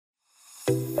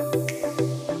Welcome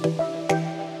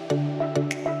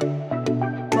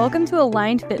to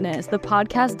Aligned Fitness, the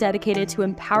podcast dedicated to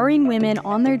empowering women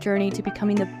on their journey to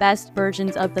becoming the best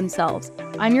versions of themselves.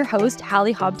 I'm your host,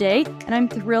 Hallie Hobday, and I'm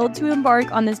thrilled to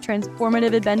embark on this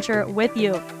transformative adventure with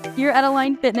you. Here at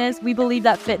Aligned Fitness, we believe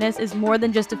that fitness is more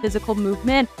than just a physical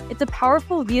movement. It's a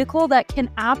powerful vehicle that can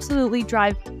absolutely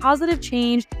drive positive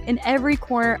change in every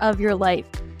corner of your life.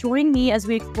 Join me as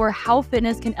we explore how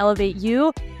fitness can elevate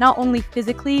you, not only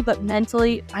physically, but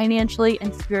mentally, financially,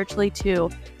 and spiritually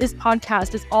too. This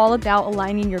podcast is all about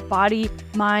aligning your body,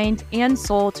 mind, and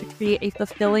soul to create a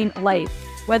fulfilling life.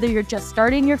 Whether you're just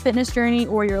starting your fitness journey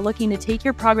or you're looking to take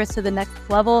your progress to the next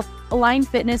level, Aligned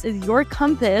Fitness is your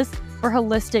compass for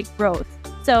holistic growth.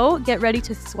 So get ready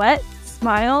to sweat,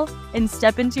 smile, and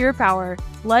step into your power.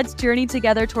 Let's journey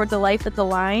together towards a life that's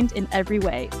aligned in every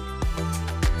way.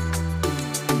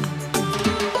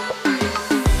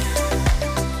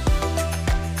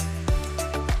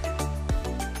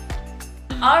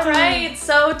 All right,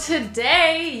 so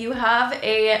today you have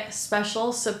a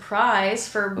special surprise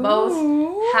for both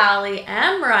Hallie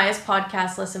and Mariah's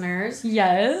podcast listeners.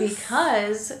 Yes.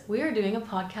 Because we are doing a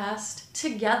podcast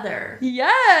together.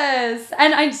 Yes.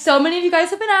 And so many of you guys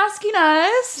have been asking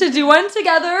us to do one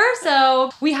together,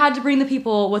 so we had to bring the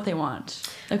people what they want.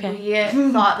 Okay.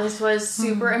 We thought this was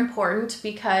super important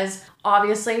because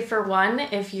obviously, for one,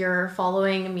 if you're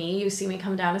following me, you see me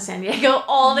come down to San Diego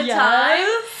all the time.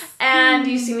 And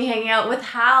you see me hanging out with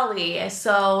Hallie.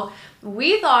 So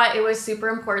we thought it was super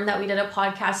important that we did a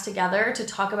podcast together to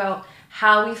talk about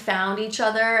how we found each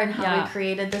other and how we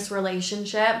created this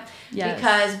relationship. Yes.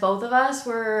 Because both of us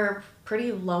were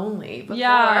pretty lonely before.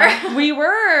 Yeah, we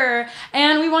were.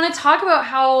 And we want to talk about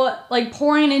how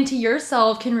pouring into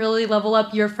yourself can really level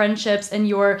up your friendships and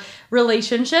your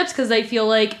relationships, because I feel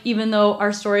like even though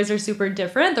our stories are super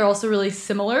different, they're also really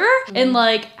similar in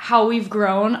how we've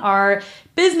grown our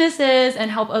businesses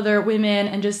and help other women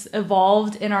and just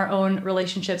evolved in our own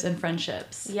relationships and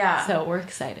friendships. Yeah. So we're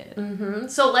excited. Mm-hmm.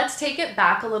 So let's take it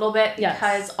back a little bit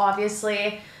because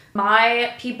obviously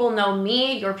my people know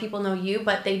me, your people know you,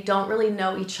 but they don't really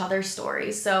know each other's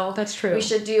stories. So that's true. We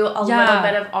should do a little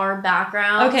bit of our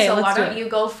background. Okay, so why don't you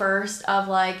go first of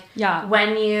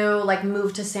when you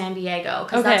moved to San Diego?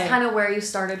 Because that's kind of where you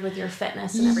started with your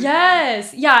fitness and everything.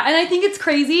 Yes. Yeah. And I think it's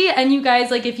crazy. And you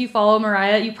guys, if you follow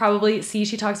Mariah, you probably see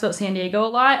she talks about San Diego a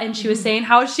lot. And she was saying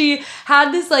how she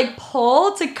had this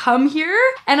pull to come here.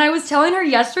 And I was telling her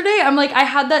yesterday, I'm I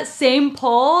had that same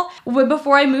pull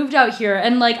before I moved out here.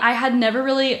 And I had never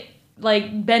really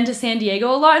been to San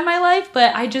Diego a lot in my life,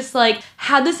 but I just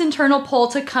had this internal pull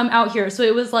to come out here. So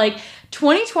it was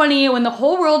 2020 when the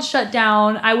whole world shut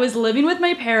down. I was living with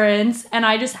my parents and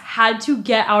I just had to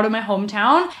get out of my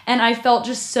hometown, and I felt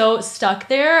just so stuck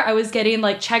there. I was getting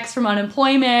checks from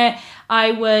unemployment.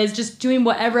 I was just doing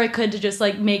whatever I could to just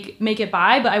make it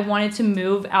by, but I wanted to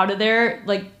move out of there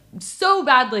so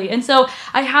badly. And so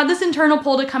I had this internal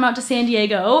pull to come out to San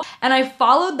Diego, and I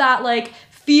followed that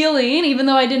feeling, even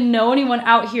though I didn't know anyone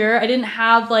out here. I didn't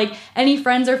have any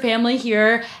friends or family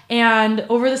here. And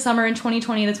over the summer in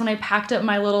 2020, that's when I packed up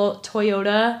my little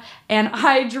Toyota and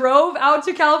I drove out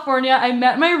to California. I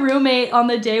met my roommate on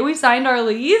the day we signed our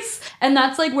lease, and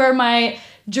that's where my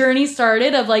journey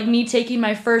started of me taking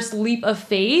my first leap of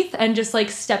faith and just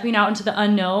stepping out into the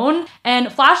unknown.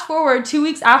 And flash forward 2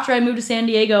 weeks after I moved to San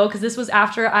Diego, because this was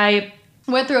after I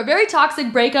went through a very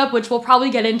toxic breakup, which we'll probably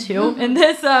get into in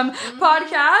this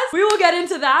podcast. We will get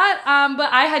into that.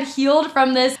 But I had healed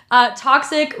from this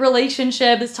toxic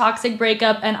relationship, this toxic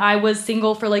breakup, and I was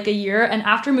single for a year. And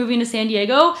after moving to San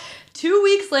Diego, 2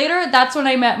 weeks later, that's when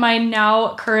I met my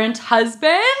now current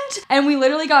husband, and we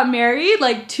literally got married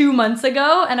 2 months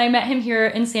ago, and I met him here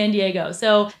in San Diego.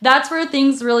 So that's where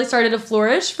things really started to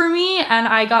flourish for me, and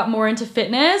I got more into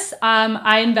fitness.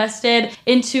 I invested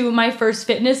into my first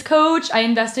fitness coach. I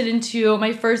invested into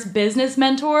my first business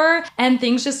mentor, and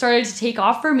things just started to take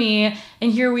off for me.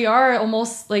 And here we are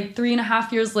almost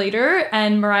 3.5 years later,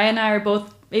 and Mariah and I are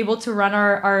both able to run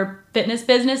our fitness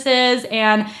businesses,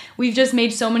 and we've just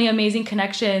made so many amazing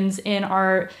connections in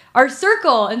our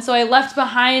circle. And so I left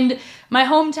behind my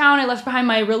hometown, I left behind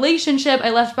my relationship, I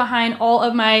left behind all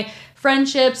of my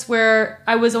friendships where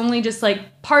I was only just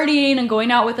partying and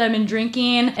going out with them and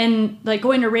drinking and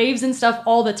going to raves and stuff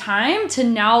all the time, to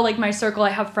now my circle. I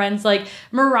have friends like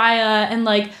Mariah and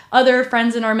other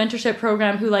friends in our mentorship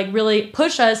program who really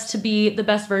push us to be the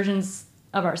best versions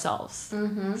of ourselves.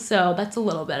 Mm-hmm. So that's a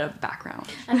little bit of background.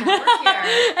 And now we're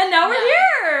here. And now we're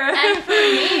here. And for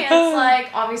me, it's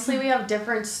like, obviously we have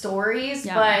different stories,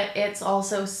 Yeah. but it's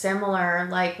also similar.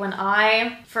 Like when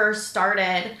I first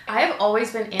started, I have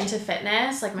always been into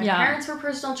fitness. Like my parents were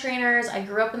personal trainers. I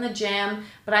grew up in the gym,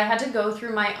 but I had to go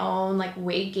through my own like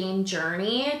weight gain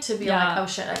journey to be like, oh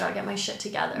shit, I gotta get my shit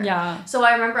together. Yeah. So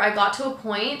I remember I got to a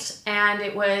point, and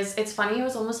it's funny, it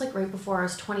was almost like right before it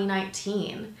was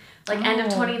 2019. Like end of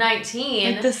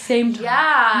 2019. At the same time.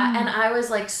 Yeah. And I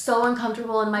was like so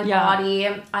uncomfortable in my body.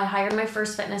 I hired my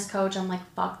first fitness coach. I'm like,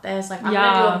 fuck this. Like I'm going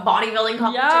to do a bodybuilding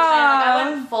competition. Like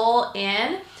I went full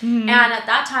in. And at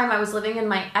that time I was living in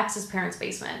my ex's parents'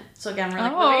 basement. So again, we're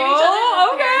like living in each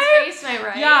other's parents' basement,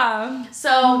 right? Yeah.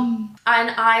 So,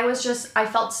 and I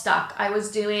felt stuck. I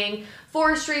was doing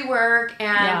forestry work, and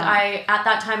at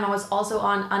that time I was also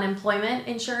on unemployment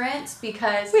insurance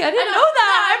because I didn't know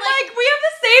that. I'm like, we have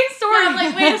the same story. Yeah, I'm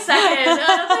like, wait a second. I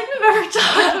don't think we've ever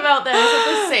talked about this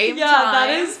at the same time. Yeah, that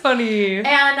is funny. And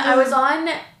I was on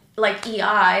like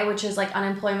EI, which is like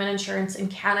unemployment insurance in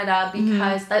Canada,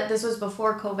 because this was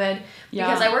before COVID,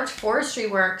 because I worked forestry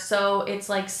work, so it's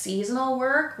like seasonal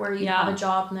work where you have a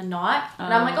job and then not.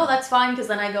 And I'm like, oh, that's fine, because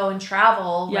then I go and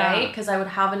travel, right? Because I would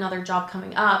have another job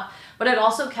coming up. But it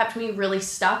also kept me really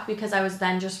stuck because I was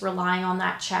then just relying on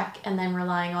that check and then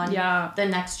relying on the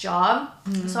next job.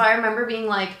 So I remember being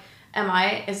like,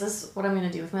 is this what I'm going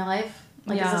to do with my life?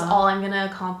 Like, is this all I'm going to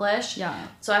accomplish? Yeah.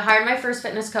 So I hired my first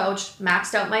fitness coach,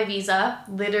 maxed out my visa,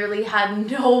 literally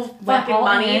had no fucking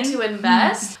money to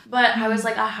invest. But I was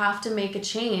like, I have to make a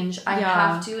change. I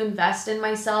have to invest in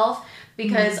myself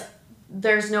because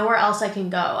there's nowhere else I can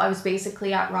go. I was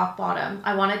basically at rock bottom.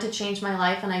 I wanted to change my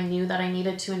life, and I knew that I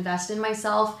needed to invest in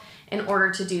myself in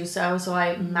order to do so. So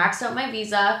I maxed out my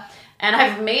visa, and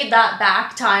I've made that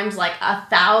back times like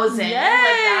 1,000. Yay! Like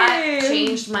that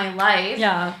changed my life.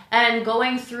 Yeah. And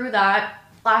going through that,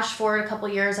 flash forward a couple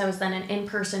years, I was then an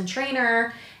in-person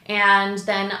trainer. And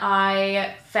then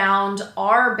I found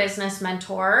our business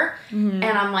mentor, and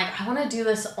I'm like, I want to do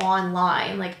this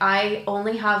online. Like, I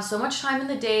only have so much time in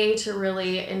the day to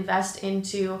really invest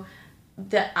into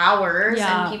the hours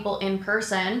and people in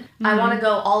person. I want to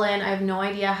go all in. I have no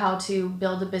idea how to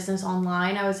build a business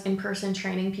online. I was in person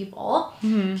training people,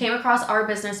 came across our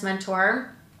business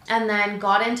mentor, and then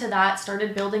got into that,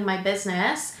 started building my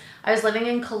business. I was living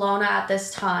in Kelowna at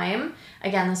this time.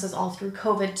 Again, this is all through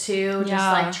COVID too,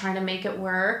 just like trying to make it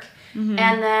work. And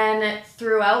then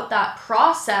throughout that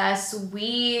process,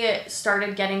 we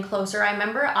started getting closer. I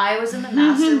remember I was in the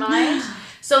mastermind.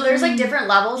 So there's like different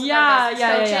levels of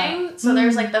business coaching. So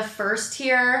there's like the first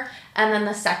tier, and then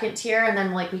the second tier, and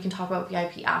then like we can talk about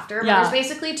VIP after. But there's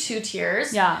basically 2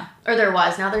 tiers. Yeah. Or there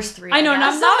was. Now there's 3. I know.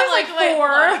 Now there's like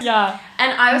 4. Yeah.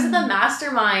 And I was at the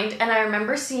mastermind, and I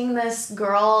remember seeing this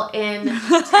girl in 10 days,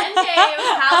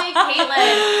 Hallie and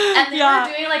Caitlin, and they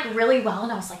were doing like really well,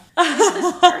 and I was like, is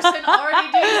this person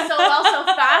already doing so well so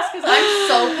fast? Because I'm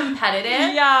so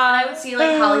competitive. Yeah. And I would see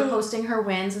like Hallie posting her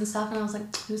wins and stuff, and I was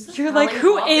like, who's this? You're like,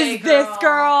 who is this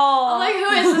girl? I'm like,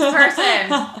 who is this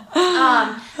person?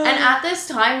 And at this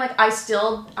time, like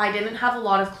I didn't have a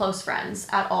lot of close friends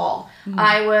at all.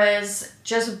 I was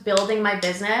just building my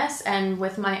business and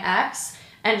with my ex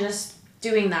and just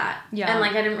doing that. Yeah. And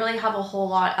like I didn't really have a whole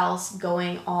lot else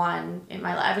going on in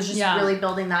my life. I was just really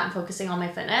building that and focusing on my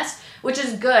fitness, which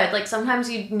is good. Like sometimes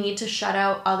you need to shut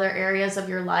out other areas of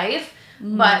your life,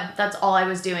 but that's all I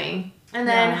was doing. And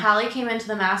then Hallie came into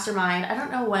the mastermind. I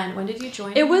don't know when. When did you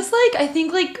join? It was like, I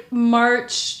think like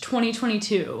March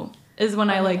 2022. Is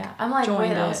when I like joined wait,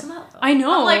 that it. wasn't that. I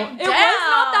know. I'm like, it was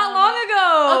not that long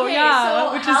ago. Okay,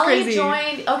 so which Hallie is crazy.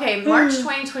 Joined March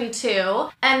 2022,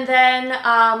 and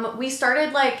then we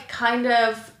started like kind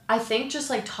of. I think just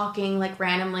like talking like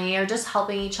randomly or just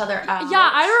helping each other out.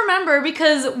 Yeah, I remember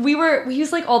because we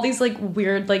used like all these like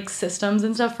weird like systems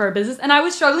and stuff for our business, and I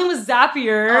was struggling with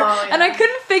Zapier and I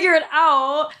couldn't figure it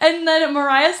out. And then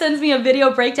Mariah sends me a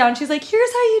video breakdown. She's like,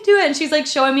 here's how you do it. And she's like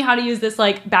showing me how to use this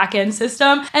like back end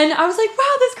system. And I was like,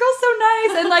 wow, this girl's so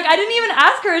nice. And like I didn't even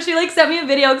ask her. She like sent me a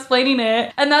video explaining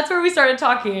it. And that's where we started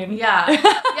talking. Yeah.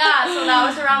 Yeah, so that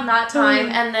was around that time.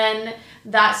 And then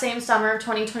that same summer of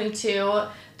 2022,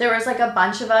 there was like a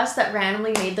bunch of us that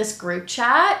randomly made this group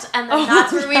chat, and then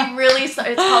that's where we really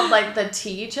started. It's called like the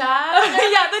tea chat.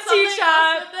 Yeah, the tea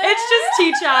chat. It's just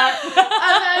tea chat.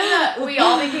 And then we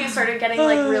all started getting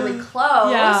like really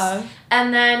close. Yeah.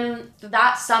 And then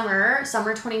that summer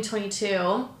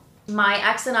 2022, my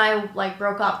ex and I like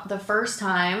broke up the first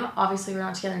time. Obviously, we're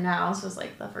not together now, so it was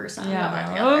like the first time we got back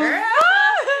together.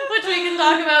 which we can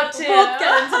talk about too. We'll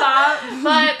get into that.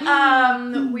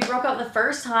 But we broke up the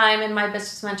first time, and my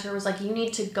business mentor was like, you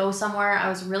need to go somewhere. I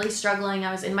was really struggling.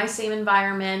 I was in my same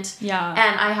environment. Yeah.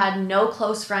 And I had no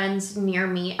close friends near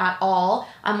me at all.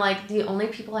 I'm like, the only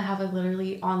people I have are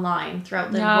literally online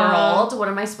throughout the world. What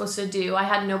am I supposed to do? I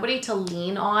had nobody to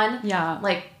lean on. Yeah.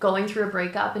 Like going through a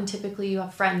breakup, and typically you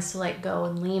have friends to like go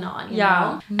and lean on, you know?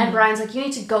 Mm-hmm. And Brian's like, you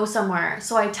need to go somewhere.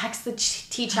 So I text the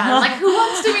T-chat. I'm like, who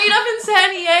wants to meet up in San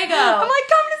Diego? I'm like,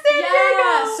 come to San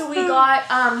Diego. So we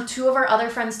got two of our other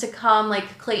friends to come.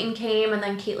 Like Clayton came, and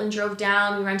then Caitlin drove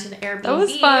down. We rented an Airbnb. That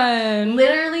was fun.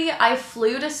 Literally, I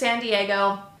flew to San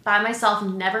Diego by myself,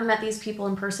 never met these people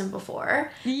in person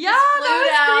before. Yeah, flew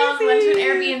that was down, went to an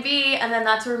crazy. Airbnb, and then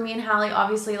that's where me and Hallie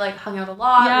obviously like hung out a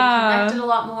lot. Yeah. We connected a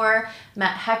lot more.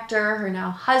 Met Hector, her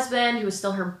now husband, who was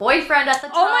still her boyfriend at the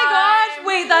time. Oh my gosh,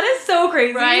 wait, that is so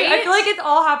crazy. Right? I feel like it's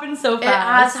all happened so fast. It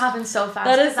has happened so fast.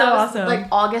 That is so was, awesome. Like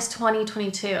August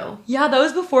 2022. Yeah, that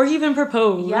was before he even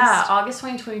proposed. Yeah, August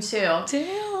 2022.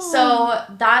 Damn. So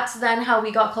that's then how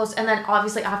we got close. And then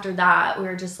obviously after that, we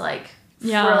were just like,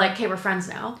 yeah. we're like, okay, we're friends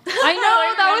now. I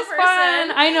know, that was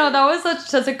fun. I know, that was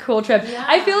such a cool trip. Yeah.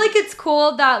 I feel like it's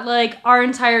cool that like our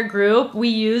entire group, we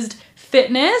used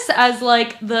fitness as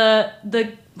like the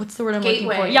what's the word I'm looking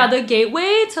for? Yeah, the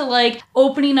gateway to like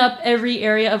opening up every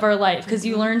area of our life, because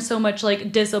you learn so much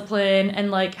like discipline and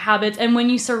like habits, and when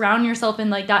you surround yourself in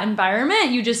like that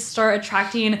environment, you just start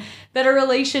attracting better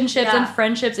relationships and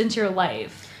friendships into your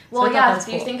life. Well, so yeah, if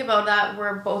you think about that,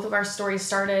 where both of our stories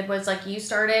started was like you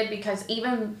started because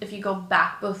even if you go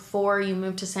back before you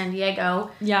moved to San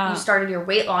Diego, you started your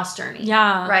weight loss journey.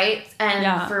 Yeah. Right?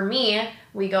 And for me,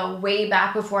 we go way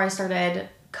back before I started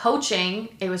coaching.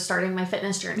 It was starting my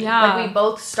fitness journey. Yeah. Like we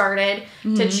both started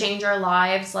to change our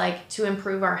lives, like to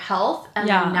improve our health, and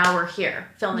then now we're here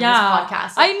filming this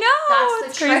podcast. Like, I know.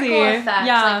 that's the trickle crazy. effect.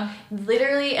 Yeah. Like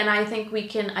literally, and I think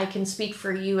I can speak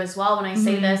for you as well when I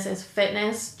say this, is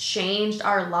fitness changed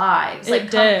our lives. It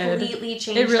like did. Completely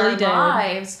changed It really our did.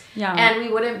 lives. Yeah. And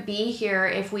we wouldn't be here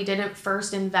if we didn't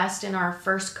first invest in our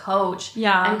first coach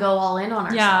Yeah. and go all in on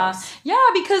ourselves. Yeah,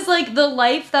 because like the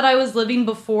life that I was living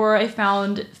before I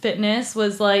found fitness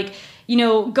was like, you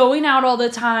know, going out all the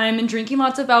time and drinking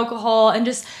lots of alcohol and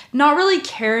just not really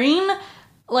caring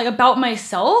like about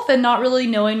myself and not really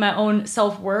knowing my own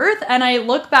self-worth. And I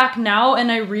look back now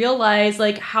and I realize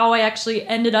like how I actually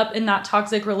ended up in that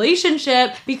toxic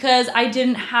relationship because I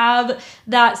didn't have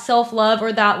that self-love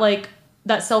or that like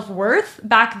that self-worth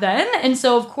back then. And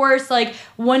so of course, like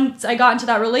once I got into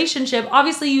that relationship,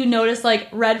 obviously you notice like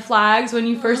red flags when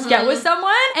you first get with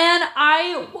someone, and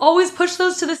I always push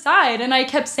those to the side, and I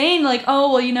kept saying like,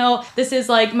 oh well, you know, this is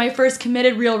like my first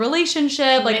committed real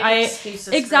relationship. Like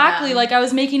exactly, like I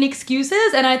was making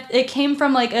excuses, and it came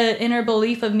from like an inner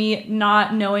belief of me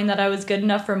not knowing that I was good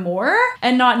enough for more,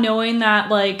 and not knowing that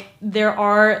like there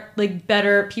are like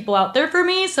better people out there for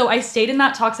me. So I stayed in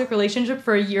that toxic relationship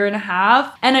for 1.5 years.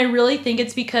 And I really think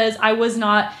it's because I was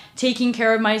not taking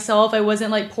care of myself. I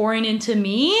wasn't like pouring into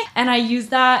me. And I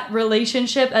used that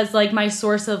relationship as like my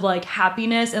source of like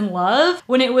happiness and love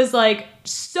when it was like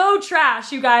so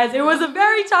trash, you guys. It was a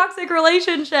very toxic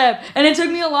relationship. And it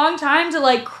took me a long time to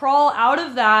like crawl out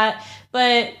of that.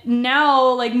 But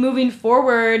now, like moving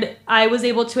forward, I was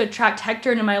able to attract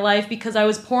Hector into my life because I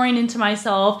was pouring into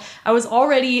myself. I was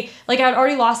already, like I'd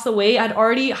already lost the weight. I'd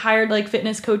already hired like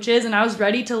fitness coaches, and I was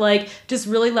ready to like just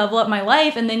really level up my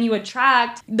life. And then you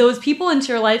attract those people into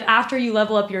your life after you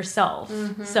level up yourself.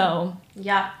 So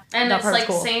yeah. And it's like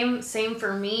cool. same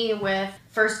for me with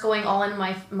first going all in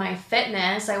my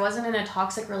fitness. I wasn't in a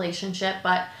toxic relationship,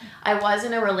 but I was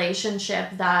in a relationship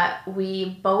that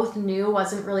we both knew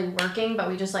wasn't really working, but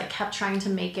we just like kept trying to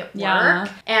make it work. Yeah.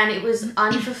 And it was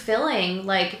unfulfilling.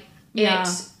 Like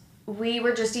we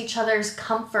were just each other's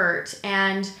comfort,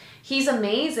 and he's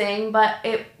amazing, but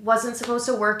it wasn't supposed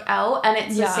to work out. And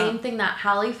it's the same thing that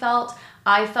Hallie felt.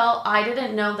 I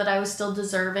didn't know that I was still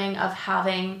deserving of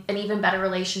having an even better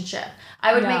relationship.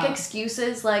 I would make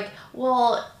excuses like,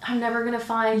 well, I'm never going to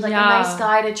find like a nice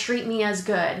guy to treat me as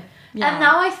good. Yeah. And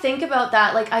now I think about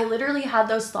that, like I literally had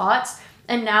those thoughts,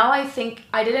 and now I think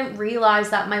I didn't realize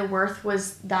that my worth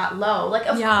was that low. Like,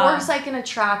 of course I can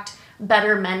attract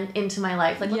better men into my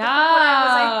life. Like, what the fuck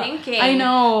was I thinking? I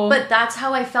know. But that's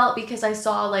how I felt because I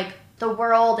saw like the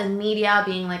world and media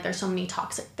being like, there's so many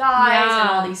toxic guys and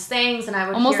all these things, and I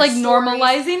would almost hear like stories.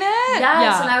 normalizing it.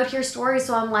 Yes, and I would hear stories,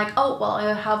 so I'm like, oh well,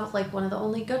 I have like one of the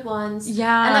only good ones.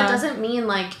 Yeah, and that doesn't mean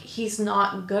like he's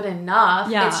not good enough.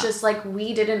 Yeah, it's just like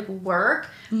we didn't work,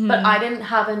 but I didn't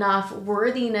have enough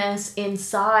worthiness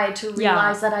inside to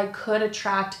realize that I could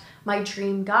attract my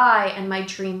dream guy and my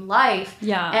dream life.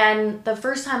 Yeah. And the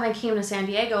first time I came to San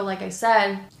Diego, like I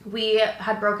said, we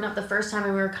had broken up the first time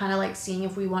and we were kind of like seeing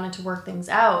if we wanted to work things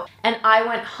out. And I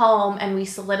went home and we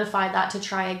solidified that to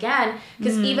try again.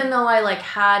 Because even though I like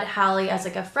had Hallie as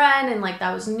like a friend and like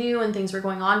that was new and things were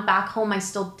going on, back home I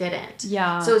still didn't.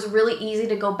 Yeah. So it was really easy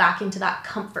to go back into that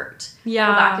comfort. Yeah.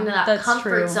 Go back into that that's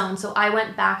comfort true. zone. So I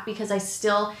went back because I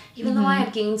still, even though I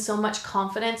had gained so much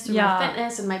confidence through my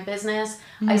fitness and my business,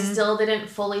 I still didn't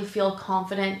fully feel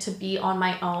confident to be on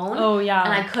my own. Oh, yeah.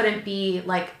 And I couldn't be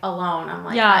like alone. I'm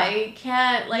like, I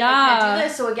can't do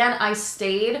this. So again, I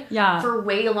stayed for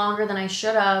way longer than I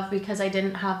should have because I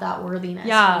didn't have that worthiness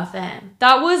from within.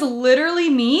 That was literally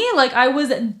me. Like, I was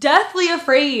deathly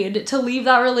afraid to leave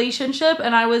that relationship,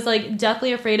 and I was like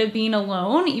deathly afraid of being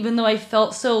alone, even though I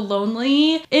felt so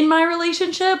lonely in my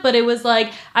relationship. But it was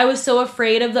like I was so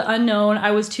afraid of the unknown.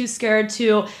 I was too scared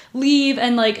to leave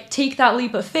and like take that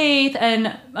leap of faith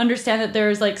and understand that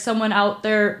there's like someone out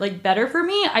there like better for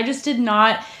me. I just did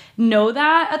not know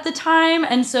that at the time.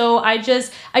 And so I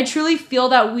truly feel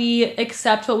that we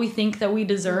accept what we think that we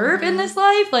deserve in this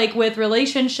life, like with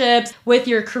relationships, with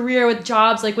your career, with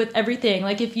jobs, like with everything.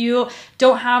 Like if you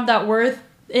don't have that worth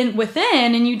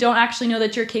within and you don't actually know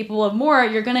that you're capable of more,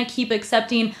 you're gonna keep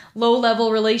accepting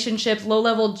low-level relationships,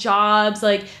 low-level jobs,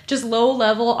 like just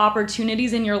low-level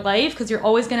opportunities in your life, because you're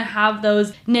always gonna have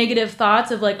those negative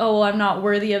thoughts of like, oh, well, I'm not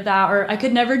worthy of that, or I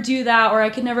could never do that, or I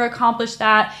could never accomplish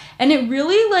that. And it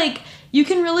really, like, you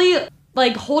can really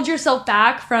like hold yourself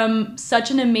back from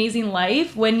such an amazing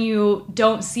life when you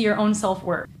don't see your own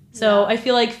self-worth. So I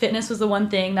feel like fitness was the one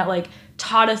thing that like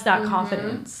taught us that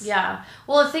confidence. Yeah.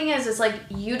 Well, the thing is, it's like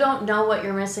you don't know what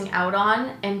you're missing out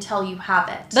on until you have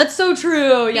it. That's so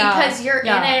true. Yeah. Because you're in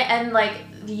it and like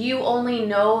you only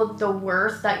know the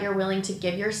worth that you're willing to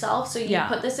give yourself. So you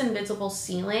put this invisible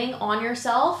ceiling on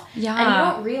yourself. Yeah. And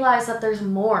you don't realize that there's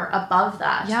more above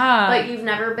that. Yeah. But you've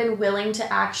never been willing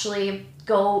to actually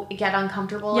go get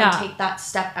uncomfortable and take that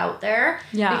step out there.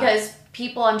 Yeah. Because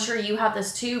people, I'm sure you have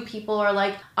this too, people are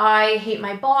like, I hate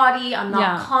my body, I'm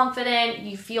not confident,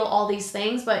 you feel all these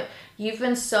things, but you've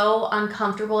been so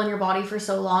uncomfortable in your body for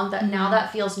so long that now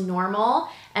that feels normal,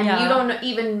 and you don't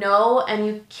even know, and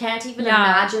you can't even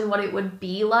imagine what it would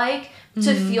be like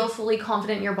to feel fully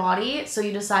confident in your body, so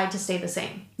you decide to stay the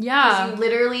same. Yeah. Because you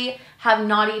literally have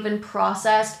not even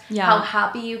processed how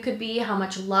happy you could be, how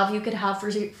much love you could have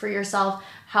for yourself,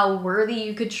 how worthy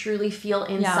you could truly feel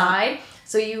inside.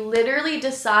 So you literally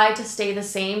decide to stay the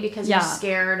same because you're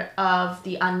scared of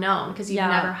the unknown, because you've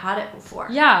never had it before.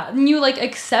 Yeah, and you like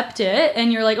accept it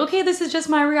and you're like, okay, this is just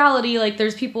my reality. Like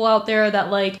there's people out there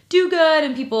that like do good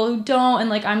and people who don't, and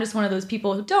like I'm just one of those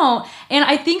people who don't. And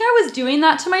I think I was doing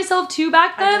that to myself too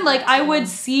back then. Like I would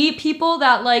see people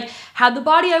that like had the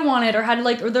body I wanted, or had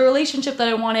like or the relationship that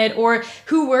I wanted, or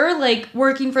who were like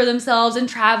working for themselves and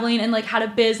traveling and like had a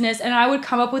business, and I would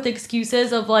come up with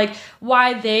excuses of like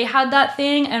why they had that thing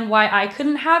and why I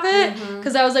couldn't have it,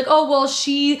 because I was like, oh well,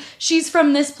 she's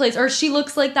from this place, or she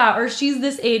looks like that, or she's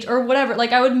this age, or whatever.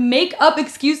 Like I would make up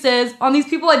excuses on these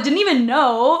people I didn't even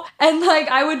know, and like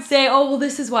I would say, oh well,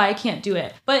 this is why I can't do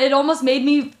it. But it almost made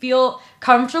me feel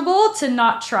comfortable to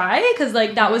not try, because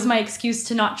like that was my excuse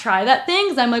to not try that thing,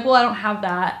 because I'm like, well, I don't have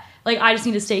that, like I just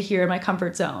need to stay here in my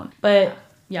comfort zone. But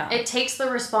yeah. It takes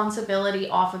the responsibility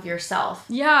off of yourself.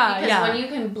 Yeah. Because when you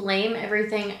can blame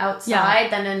everything outside,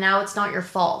 then now it's not your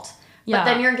fault. But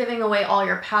then you're giving away all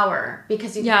your power,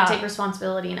 because you can't take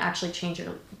responsibility and actually change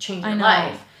your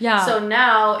life. Yeah. So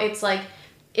now it's like,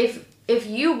 if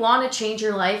you want to change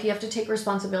your life, you have to take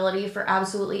responsibility for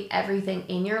absolutely everything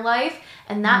in your life.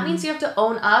 And that means you have to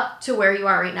own up to where you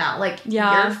are right now. Like,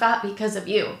 you're fat because of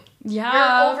you.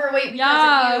 Yeah. You're overweight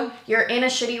because of you. You're in a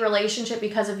shitty relationship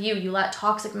because of you. You let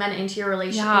toxic men into your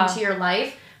relationship, into your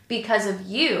life because of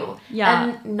you. Yeah.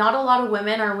 And not a lot of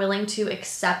women are willing to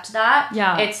accept that.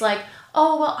 Yeah. It's like,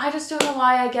 oh, well, I just don't know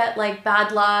why I get like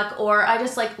bad luck, or I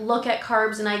just like look at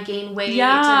carbs and I gain weight. And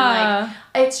like,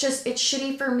 it's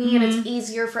shitty for me and it's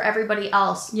easier for everybody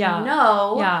else. Yeah.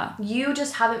 No. You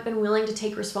just haven't been willing to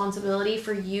take responsibility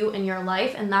for you and your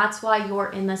life, and that's why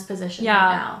you're in this position right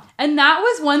now. And that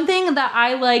was one thing that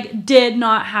I like did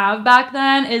not have back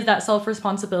then, is that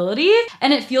self-responsibility.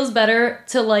 And it feels better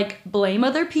to like blame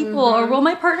other people, or well,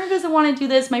 my partner doesn't want to do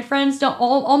this, my friends don't,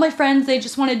 all my friends, they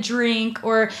just want to drink,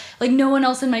 or like no one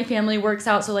else in my family works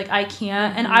out, so like I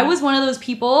can't. And I was one of those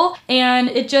people, and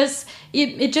it just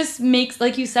makes,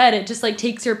 like you said, it just like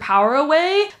takes your power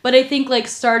away. But I think like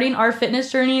starting our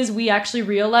fitness journeys, we actually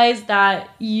realized that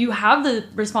you have the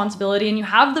responsibility and you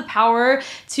have the power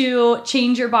to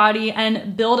change your body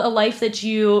and build a life that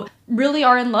you really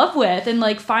are in love with, and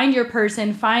like find your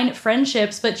person, find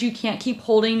friendships, but you can't keep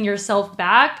holding yourself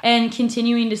back and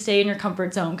continuing to stay in your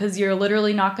comfort zone, because you're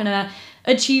literally not gonna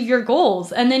achieve your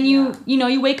goals. And then you know,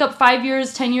 you wake up 5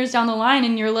 years, 10 years down the line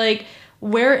and you're like,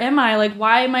 where am I? Like,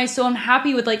 why am I so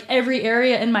unhappy with like every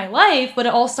area in my life? But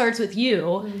it all starts with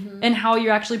you and how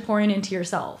you're actually pouring into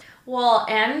yourself. Well,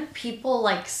 and people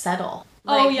like settle.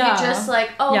 Like, you just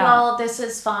like, well, this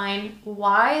is fine.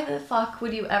 Why the fuck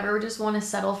would you ever just want to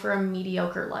settle for a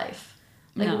mediocre life?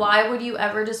 Like, why would you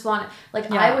ever just want...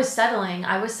 Like, I was settling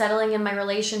in my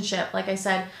relationship. Like I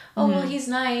said, well, he's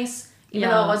nice. Even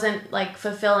though it wasn't, like,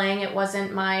 fulfilling. It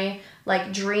wasn't my,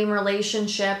 like, dream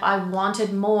relationship. I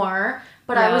wanted more.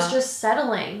 But I was just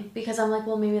settling because I'm like,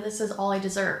 well, maybe this is all I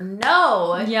deserve.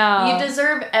 No! You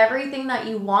deserve everything that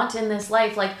you want in this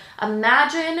life. Like,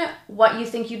 imagine what you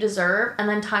think you deserve and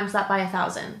then times that by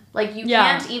 1,000. Like, you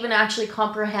can't even actually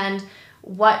comprehend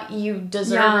what you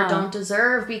deserve or don't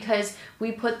deserve, because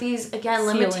we put these, again,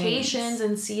 limitations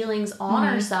and ceilings on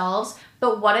ourselves.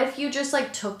 But what if you just,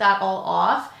 like, took that all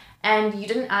off and you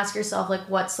didn't ask yourself, like,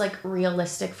 what's, like,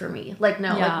 realistic for me? Like,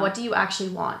 no, like, what do you actually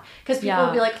want? Because people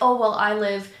will be like, oh, well, I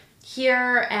live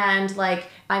here and, like,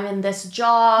 I'm in this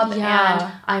job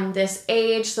and I'm this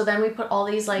age. So then we put all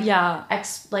these, like,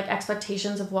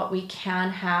 expectations of what we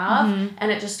can have,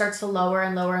 and it just starts to lower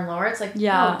and lower and lower. It's like,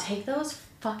 no, take those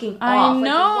fucking off. I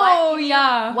know,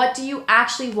 like, what do you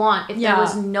actually want if there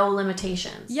was no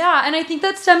limitations? Yeah, and I think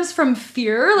that stems from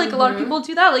fear. Like, a lot of people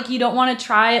do that. Like, you don't want to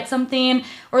try at something,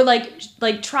 or like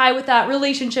try with that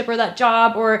relationship or that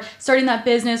job or starting that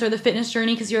business or the fitness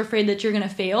journey because you're afraid that you're going to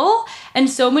fail. And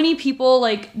so many people,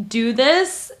 like, do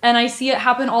this, and I see it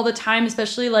happen all the time,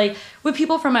 especially, like, with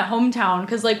people from my hometown,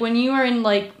 because, like, when you are in,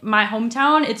 like, my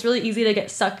hometown, it's really easy to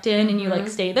get sucked in and you, like,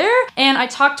 stay there. And I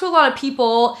talk to a lot of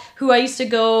people who I used to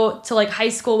go to, like, high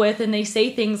school with, and they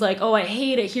say things like, oh, I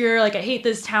hate it here, like, I hate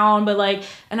this town, but, like,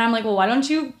 and I'm like, well, why don't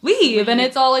you leave? And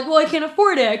it's all like, well, I can't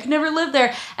afford it, I could never live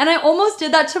there. And I almost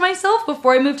did that to myself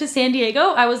before I moved to San Diego.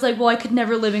 I was like, well, I could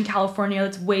never live in California,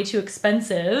 it's way too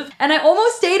expensive. And I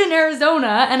almost stayed in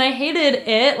Arizona, and I hated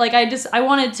it. Like, I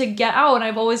wanted to get out, and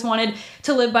I've always wanted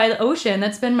to live by the ocean.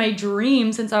 That's been my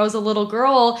dream since I was a little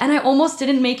girl. And I almost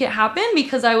didn't make it happen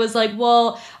because I was like,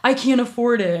 well, I can't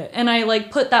afford it. And I,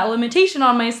 like, put that limitation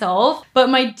on myself. But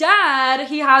my dad,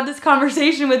 he had this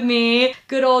conversation with me,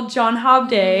 good old John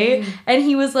Hobday, and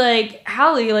he was like,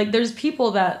 Hallie, like, there's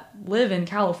people that live in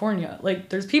California. Like,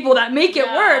 there's people that make it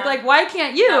work. Like, why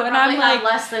can't you? And I'm like,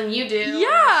 less than you do.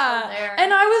 Yeah.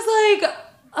 And I was like,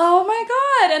 oh my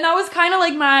God. And that was kind of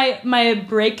like my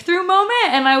breakthrough moment.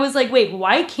 And I was like, wait,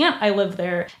 why can't I live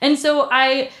there? And so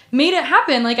I made it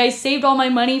happen. Like, I saved all my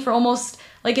money for almost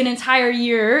like an entire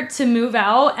year to move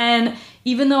out. And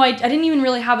even though I didn't even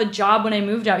really have a job when I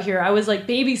moved out here, I was like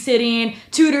babysitting,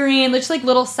 tutoring, just like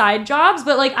little side jobs,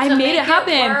 but like I made it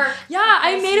happen.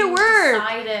 I made it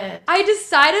work. I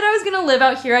decided I was going to live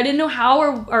out here. I didn't know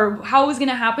how or how it was going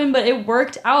to happen, but it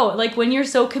worked out. Like, when you're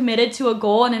so committed to a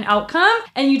goal and an outcome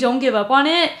and you don't give up on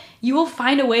it, you will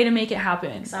find a way to make it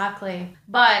happen. Exactly.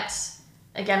 But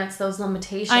again, it's those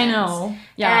limitations. I know.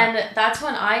 Yeah. And that's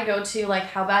when I go to, like,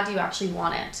 how bad do you actually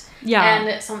want it? Yeah.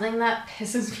 And something that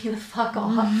pisses me the fuck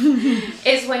off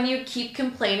is when you keep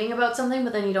complaining about something,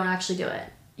 but then you don't actually do it.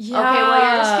 Yeah. Okay, well,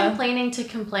 you're just complaining to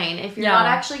complain. If you're not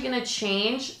actually going to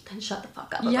change, then shut the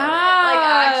fuck up about it. Like,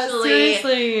 actually,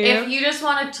 seriously. If you just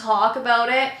want to talk about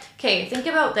it, okay, think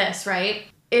about this, right?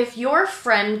 If your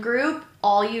friend group,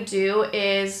 all you do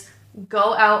is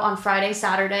go out on Friday,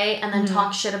 Saturday, and then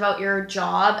talk shit about your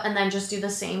job, and then just do the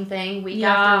same thing week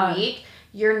after week,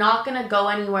 you're not going to go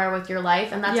anywhere with your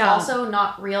life. And that's also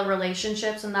not real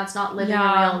relationships, and that's not living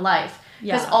a real life.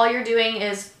 Because all you're doing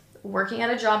is working at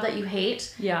a job that you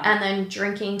hate, and then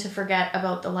drinking to forget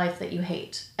about the life that you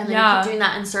hate. And then you keep doing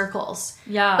that in circles.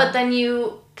 Yeah. But then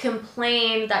you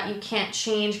complain that you can't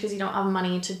change because you don't have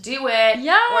money to do it.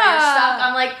 Yeah. Or you're stuck.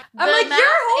 I'm like, you're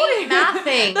holding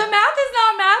mathing. The math is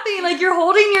not mathing. Like, you're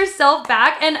holding yourself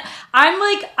back. And I'm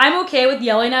like, I'm okay with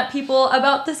yelling at people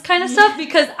about this kind of stuff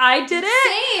because I did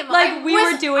it. Same. Like, we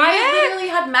were doing it. I literally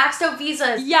had maxed out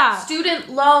visas. Yeah. Student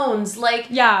loans. Like,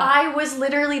 I was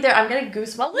literally there. I'm getting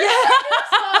goosebumps.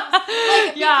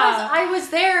 Like, because I was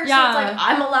there. So it's like,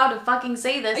 I'm allowed to fucking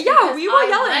say this. Yeah, we will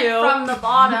yell at you. From the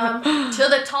bottom to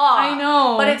the top. I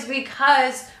know. But it's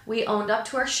because we owned up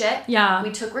to our shit. Yeah.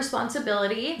 We took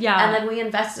responsibility. Yeah. And then we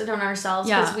invested in ourselves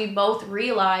because we both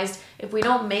realized if we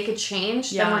don't make a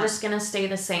change, then we're just going to stay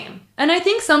the same. And I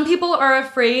think some people are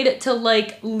afraid to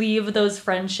like leave those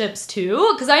friendships too.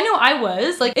 Because I know I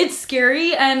was. Like, it's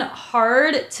scary and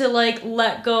hard to like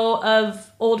let go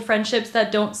of old friendships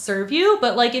that don't serve you.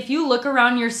 But like, if you look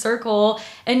around your circle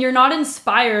and you're not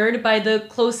inspired by the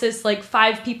closest like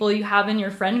 5 people you have in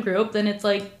your friend group, then it's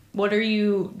like, what are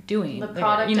you doing? The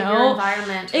product you know? of your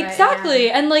environment. Right? Exactly.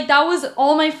 Yeah. And like, that was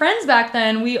all my friends back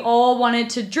then. We all wanted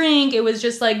to drink. It was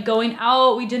just like going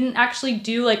out. We didn't actually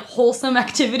do like wholesome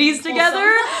activities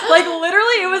together. Like,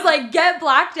 literally, it was like get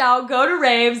blacked out, go to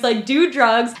raves, like do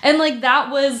drugs. And like,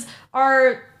 that was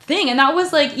our thing. And that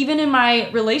was like, even in my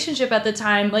relationship at the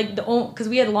time, like because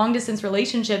we had a long distance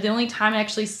relationship, the only time I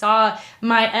actually saw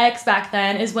my ex back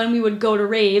then is when we would go to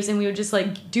raves and we would just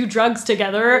like do drugs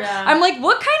together. Yeah. I'm like,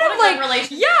 what kind of like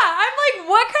relationship? Yeah, I'm like,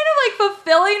 what kind of like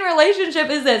fulfilling relationship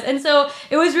is this? And so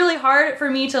it was really hard for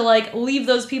me to like leave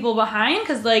those people behind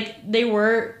because like they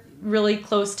were really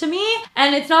close to me.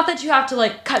 And it's not that you have to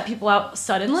like cut people out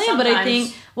suddenly, but I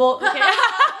think, well, okay.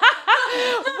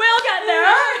 We'll get there.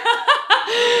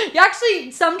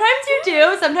 Actually, sometimes you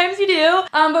do.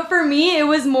 But for me, it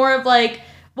was more of like,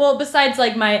 well, besides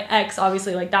like my ex,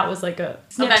 obviously, like that was like a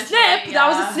snip. Yeah. That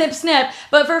was a snip.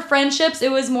 But for friendships, it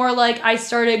was more like I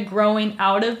started growing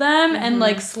out of them and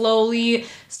like slowly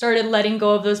started letting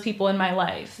go of those people in my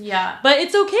life. Yeah. But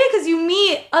it's okay because you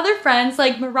meet other friends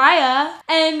like Mariah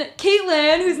and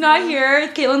Caitlin, who's not here.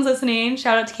 If Caitlin's listening,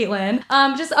 shout out to Caitlin.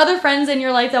 Just other friends in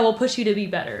your life that will push you to be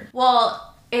better. Well,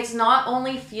 it's not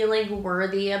only feeling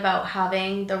worthy about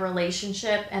having the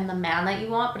relationship and the man that you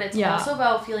want, but it's also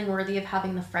about feeling worthy of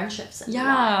having the friendships that you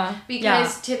want.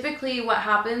 Because typically what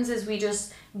happens is we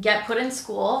just get put in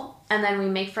school and then we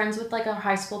make friends with like our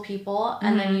high school people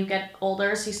and then you get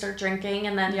older, so you start drinking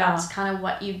and then that's kind of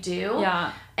what you do.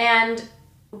 Yeah. And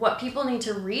what people need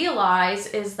to realize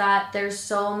is that there's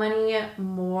so many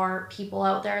more people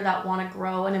out there that want to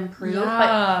grow and improve.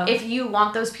 But if you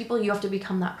want those people, you have to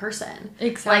become that person.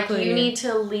 Exactly. Like, you need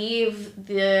to leave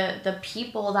the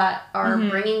people that are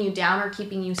bringing you down or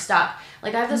keeping you stuck.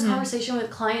 Like, I have this conversation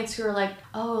with clients who are like,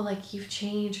 oh, like, you've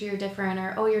changed or you're different,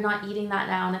 or, oh, you're not eating that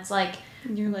now. And it's like,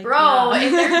 you're like, bro,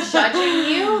 if they're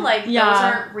judging you, like, those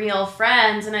aren't real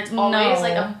friends. And it's always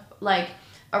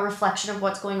a reflection of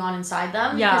what's going on inside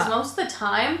them. Because most of the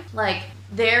time, like,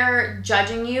 they're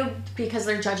judging you because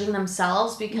they're judging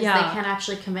themselves because they can't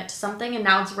actually commit to something, and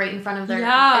now it's right in front of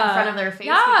their face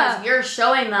because you're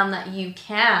showing them that you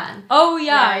can. Oh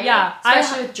yeah, right?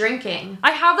 Especially with drinking.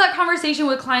 I have that conversation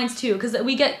with clients too, because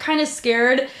we get kind of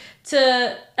scared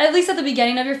to, at least at the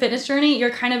beginning of your fitness journey, you're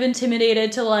kind of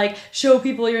intimidated to like show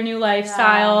people your new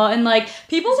lifestyle, and like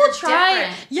people will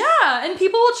try and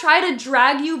people will try to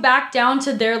drag you back down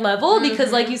to their level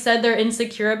because, like you said, they're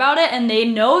insecure about it and they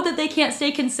know that they can't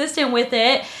stay consistent with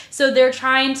it, so they're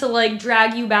trying to like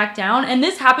drag you back down. And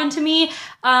this happened to me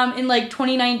in like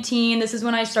 2019. This is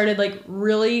when I started like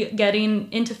really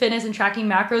getting into fitness and tracking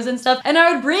macros and stuff, and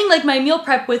I would bring like my meal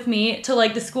prep with me to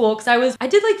like the school because I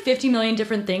did like 50 million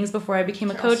different things before I became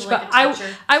a coach. But I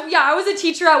was a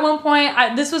teacher at one point.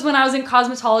 This was when I was in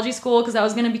cosmetology school because I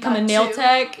was going to become a nail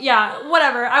tech. Yeah,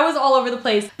 whatever. I was all over the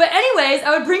place. But anyways,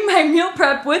 I would bring my meal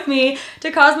prep with me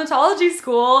to cosmetology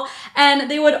school,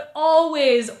 and they would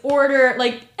always order,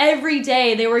 like every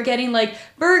day they were getting like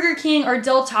Burger King or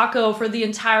Del Taco for the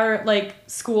entire like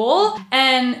school.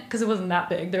 And because it wasn't that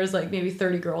big, there was like maybe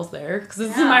 30 girls there because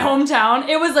this is my hometown.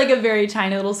 It was like a very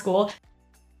tiny little school.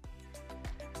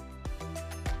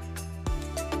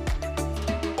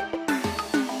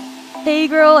 Hey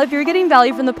girl, if you're getting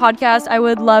value from the podcast, I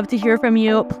would love to hear from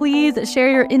you. Please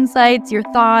share your insights, your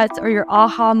thoughts, or your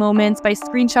aha moments by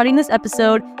screenshotting this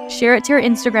episode, share it to your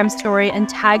Instagram story, and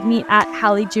tag me at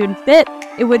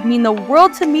HallieJuneFit. It would mean the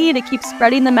world to me to keep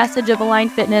spreading the message of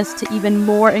aligned fitness to even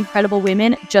more incredible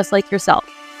women just like yourself.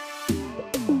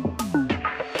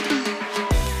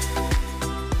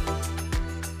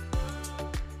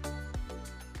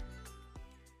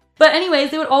 But anyways,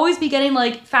 they would always be getting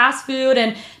like fast food,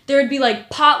 and there would be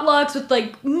like potlucks with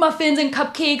like muffins and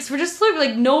cupcakes for just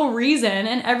like no reason,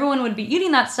 and everyone would be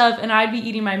eating that stuff and I'd be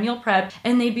eating my meal prep,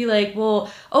 and they'd be like,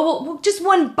 well, just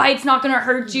one bite's not gonna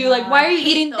hurt you, like why are you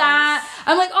eating that?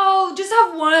 I'm like, oh, just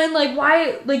have one, like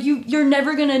why, like you're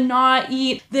never gonna not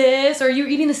eat this, or you're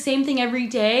eating the same thing every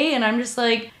day. And I'm just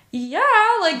like, yeah,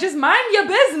 like, just mind your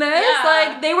business. Yeah.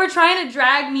 Like, they were trying to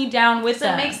drag me down with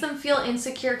them. It makes them feel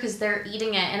insecure because they're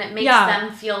eating it, and it makes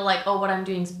them feel like, oh, what I'm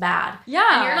doing is bad. Yeah.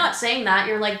 And you're not saying that.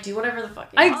 You're like, do whatever the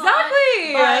fuck you want.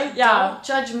 Exactly. But Yeah. don't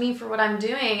judge me for what I'm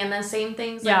doing. And then same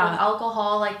things like with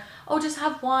alcohol, like, oh, just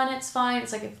have one, it's fine.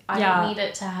 It's like, if I don't need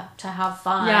it to have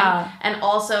fun. Yeah. And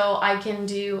also, I can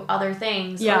do other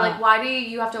things. Yeah. Or like, why do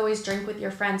you have to always drink with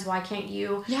your friends? Why can't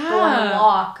you go on Yeah. a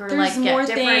walk or There's like more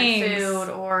get different things. food?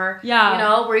 Or, Yeah. you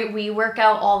know, we work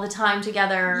out all the time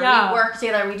together. Yeah. We work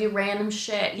together. We do random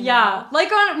shit. You Yeah, know?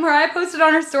 like Mariah posted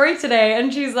on her story today,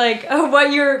 and she's like, oh,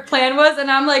 what your plan was,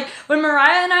 and I'm like, when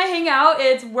Mariah and I hang out,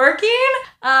 it's working,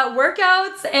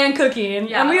 workouts, and cooking,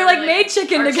 Yeah, and we like made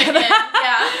chicken together.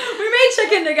 Yeah. We made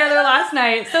chicken together last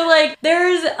night. So like,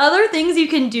 there's other things you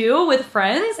can do with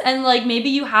friends, and like maybe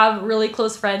you have really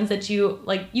close friends that you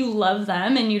love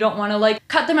them, and you don't want to like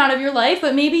cut them out of your life,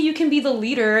 but maybe you can be the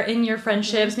leader in your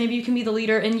friendships. Maybe you can be the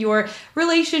leader in your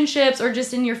relationships or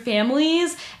just in your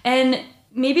families, and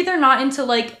maybe they're not into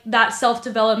like that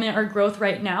self-development or growth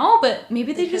right now, but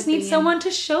maybe they just need someone to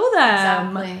show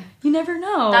them. Exactly. You never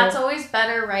know. That's always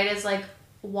better, right? Is like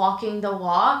walking the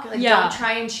walk. Like, don't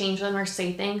try and change them or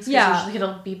say things because usually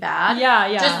it'll be bad.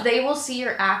 Yeah. Just they will see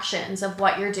your actions of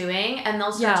what you're doing, and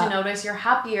they'll start to notice you're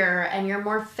happier and you're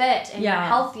more fit and you're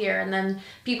healthier, and then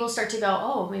people start to go,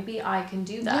 oh, maybe I can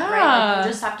do that, right? Like,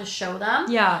 you just have to show them.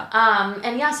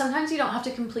 And sometimes you don't have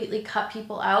to completely cut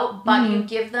people out, but you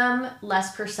give them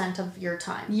less % of your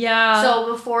time.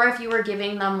 So before, if you were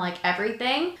giving them like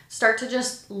everything, start to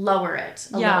just lower it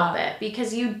a little bit,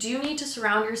 because you do need to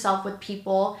surround yourself with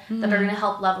people that are going to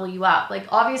help level you up. Like,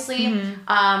 obviously,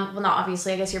 well, not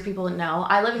obviously, I guess your people would know.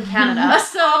 I live in Canada,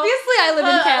 so obviously I live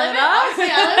in Canada. I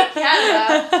live in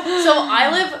Canada. So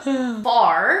I live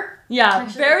far. Yeah,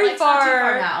 very far. Not too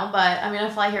far now, but I mean, I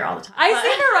fly here all the time. I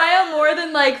see Mariah more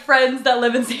than like friends that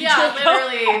live in San Diego. Yeah,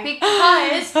 literally.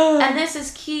 Because, and this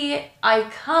is key, I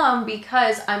come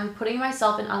because I'm putting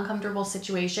myself in uncomfortable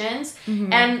situations.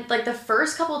 And like the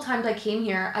first couple of times I came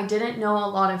here, I didn't know a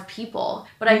lot of people,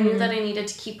 but I knew that I needed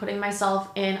to keep putting myself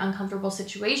in uncomfortable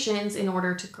situations in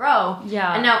order to grow.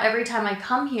 And now every time I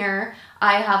come here,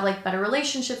 I have like better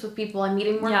relationships with people. I'm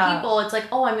meeting more people. It's like,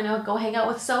 oh, I'm gonna go hang out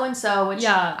with so and so, which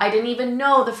I didn't even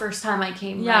know the first time I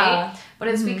came, right? But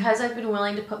it's because I've been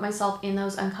willing to put myself in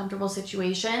those uncomfortable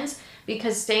situations,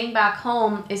 because staying back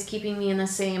home is keeping me in the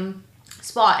same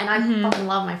spot. And I fucking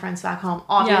love my friends back home,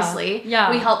 obviously.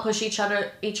 We help push each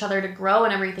other to grow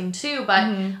and everything too. But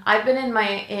I've been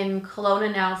in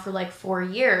Kelowna now for like 4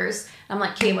 years. I'm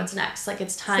like, okay, what's next? Like,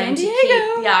 it's time to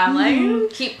keep, I'm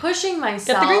like, keep pushing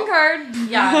myself. Get the green card.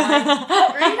 Yeah, I'm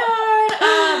like, green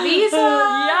card, visa.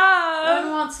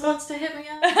 Everyone wants to hit me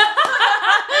up.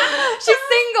 She's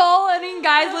single. Any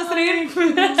guys listening?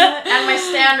 And my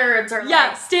standards are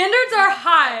like, standards are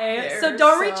high. So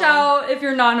don't reach out if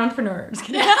you're not an entrepreneur. Just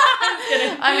kidding. Just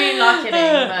kidding. I mean, not kidding.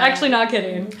 But actually, not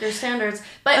kidding. Your standards.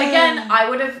 But again, I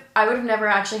would have never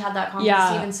actually had that confidence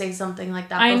to even say something like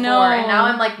that before. I know. And now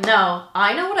I'm like, no,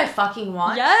 I know what I fucking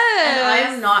want. Yes. And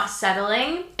I am not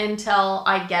settling until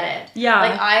I get it. Yeah.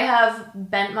 Like, I have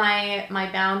bent my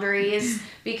boundaries,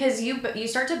 because you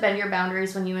start to bend your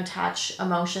boundaries when you attach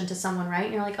emotion to someone, right?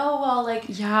 And you're like, oh, well, like,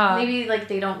 maybe like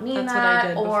they don't mean That's that. what I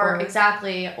did before.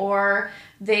 Exactly. Or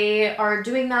they are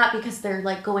doing that because they're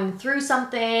like going through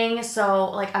something,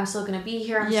 so like I'm still gonna be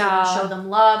here, I'm still gonna show them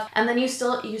love. And then you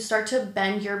start to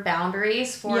bend your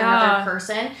boundaries for another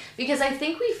person, because I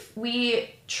think we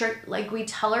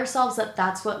tell ourselves that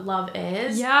that's what love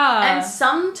is. And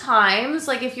sometimes,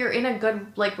 like, if you're in a good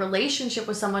like relationship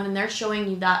with someone and they're showing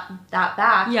you that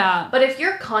back, but if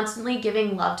you're constantly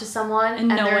giving love to someone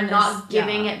and they're not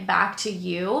giving it back to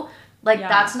you, like,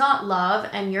 that's not love,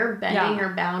 and you're bending your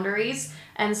boundaries.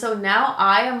 And so now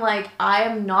I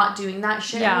am not doing that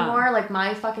shit anymore. Like,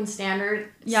 my fucking standards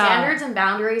and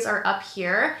boundaries are up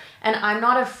here, and I'm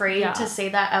not afraid to say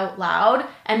that out loud.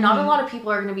 And not a lot of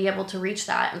people are going to be able to reach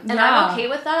that. And I'm okay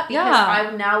with that, because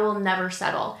I now will never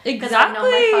settle. Because I know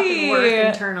my fucking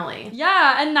worth internally.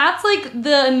 Yeah, and that's like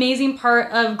the amazing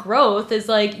part of growth, is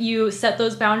like you set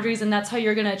those boundaries, and that's how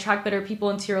you're going to attract better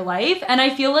people into your life. And I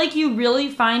feel like you really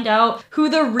find out who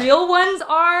the real ones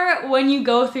are when you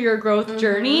go through your growth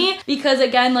journey. Because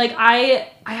again, like I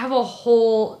have a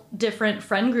whole different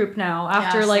friend group now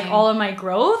after like all of my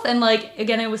growth. And like,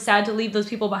 again, it was sad to leave those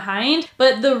people behind,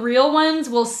 but the real ones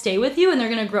will stay with you, and they're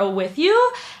going to grow with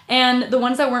you. And the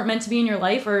ones that weren't meant to be in your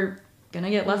life are gonna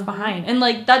get left behind. And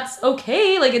like, that's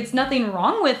okay. Like, it's nothing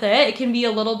wrong with it. It can be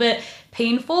a little bit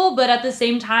painful, but at the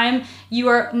same time, you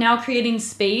are now creating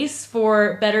space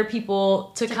for better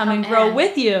people to come and grow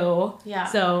with you. Yeah.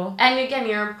 So, and again,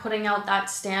 you're putting out that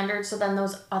standard, so then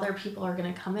those other people are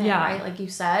going to come in, right? Like you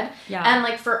said. Yeah. And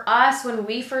like for us, when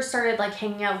we first started like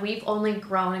hanging out, we've only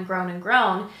grown and grown and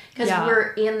grown because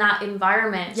we're in that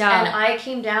environment. Yeah. And I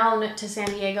came down to San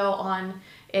Diego on...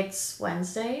 It's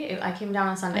Wednesday. I came down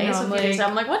on Sunday, so a few days ago.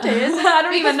 I'm like, what day is it? I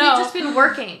don't even know. We've just been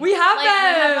working. We have been. We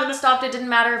have not stopped. It didn't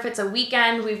matter if it's a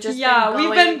weekend. We've just been going.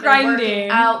 We've been grinding. Working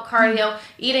out, cardio,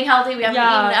 eating healthy. We haven't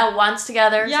eaten out once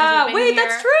together. Yeah, since we've been here.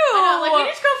 That's true. I know, like we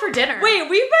need to go for dinner. Wait,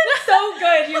 we've been so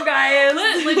good, you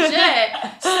guys.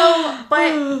 Legit.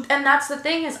 So, and that's the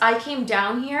thing is I came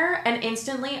down here and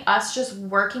instantly us just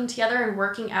working together and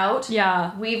working out.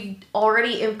 Yeah. We've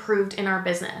already improved in our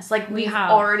business. Like we've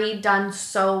already done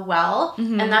so well.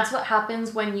 And that's what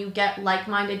happens when you get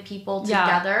like-minded people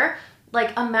together.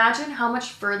 Like, imagine how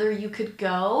much further you could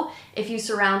go if you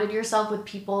surrounded yourself with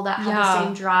people that have the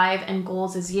same drive and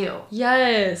goals as you.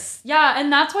 Yes. Yeah,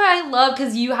 and that's why I love,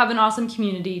 because you have an awesome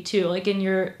community, too, like, in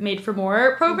your Made for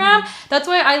More program. That's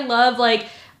why I love, like,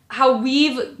 how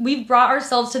we've brought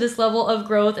ourselves to this level of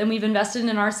growth and we've invested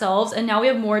in ourselves, and now we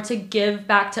have more to give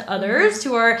back to others,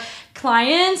 to our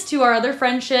clients, to our other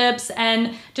friendships,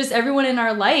 and just everyone in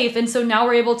our life. And so now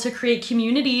we're able to create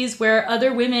communities where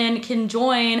other women can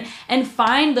join and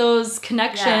find those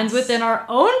connections within our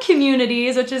own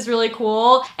communities, which is really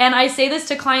cool. And I say this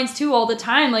to clients too all the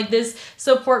time, like this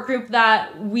support group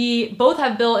that we both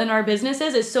have built in our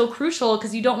businesses is so crucial,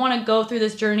 because you don't want to go through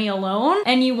this journey alone,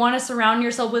 and you want to surround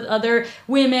yourself with other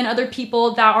women, other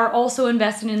people that are also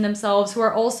investing in themselves, who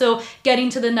are also getting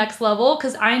to the next level.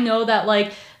 Because I know that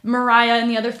like Mariah and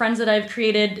the other friends that I've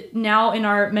created now in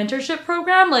our mentorship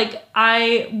program, like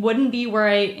I wouldn't be where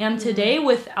I am today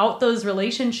without those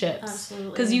relationships.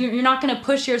 Absolutely. Because you're not going to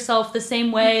push yourself the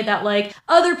same way that like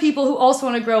other people who also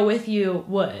want to grow with you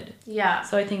would. Yeah.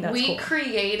 So I think that's cool. We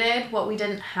created what we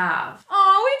didn't have.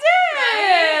 Oh, we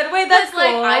did! Right? Wait, that's cool.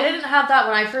 Like, I didn't have that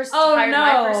when I first hired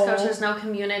my first coach. There's no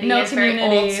community. No it's community.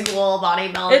 Very old school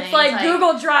bodybuilding. It's like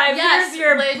Google Drive. Here's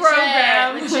your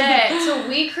program. Legit. So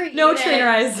we created... No trainer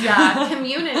eyes. Yeah,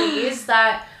 communities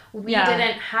that we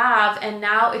didn't have, and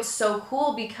now it's so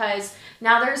cool because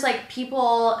now there's like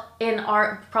people in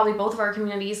our, probably both of our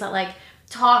communities that like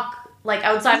talk like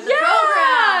outside of the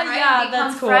program, right? Yeah, Become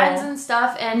that's cool. friends and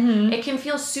stuff, and it can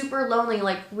feel super lonely.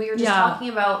 Like we were just talking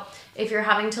about, if you're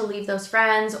having to leave those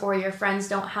friends or your friends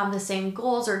don't have the same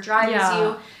goals or drive as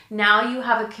you, now you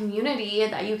have a community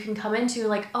that you can come into,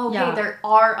 like, oh, hey, there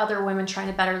are other women trying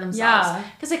to better themselves.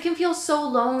 Because it can feel so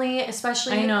lonely,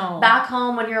 especially back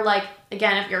home when you're like,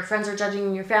 again, if your friends are judging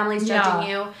you, your family's judging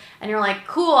you, and you're like,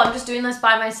 cool, I'm just doing this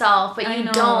by myself, but you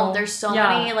don't. There's so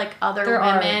many like other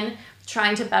women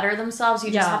trying to better themselves.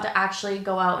 You just have to actually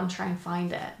go out and try and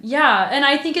find it. Yeah, and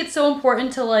I think it's so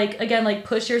important to like, again, like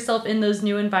push yourself in those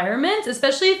new environments,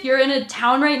 especially if you're in a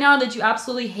town right now that you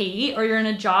absolutely hate, or you're in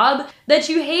a job that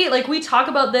you hate. Like we talk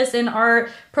about this in our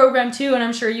program too, and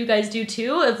I'm sure you guys do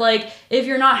too, of like, if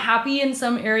you're not happy in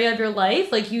some area of your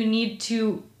life, like you need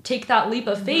to take that leap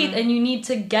of faith and you need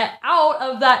to get out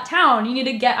of that town. You need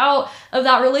to get out of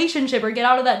that relationship or get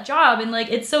out of that job. And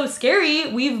like, it's so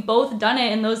scary. We've both done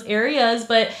it in those areas,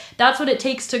 but that's what it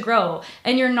takes to grow.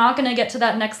 And you're not going to get to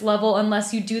that next level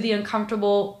unless you do the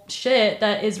uncomfortable shit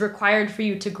that is required for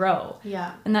you to grow.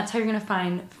 Yeah. And that's how you're going to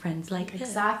find friends like this.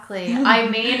 Exactly. I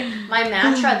made my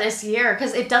mantra this year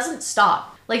because it doesn't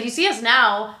stop. Like you see us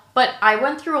now, but I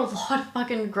went through a lot of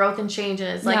fucking growth and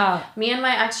changes. Like, me and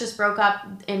my ex just broke up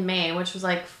in May, which was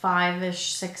like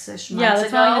 5-ish, 6-ish months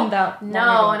ago. Not even that long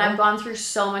ago. And I've gone through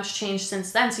so much change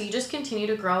since then. So you just continue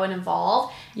to grow and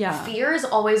evolve. Yeah. Fear is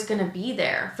always going to be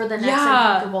there for the next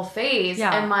uncomfortable phase.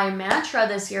 Yeah. And my mantra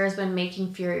this year has been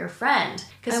making fear your friend.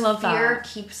 Because fear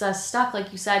keeps us stuck,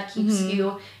 like you said, keeps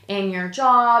you in your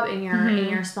job, in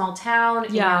your small town,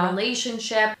 in your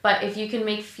relationship. But if you can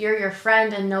make fear your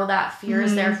friend and know that fear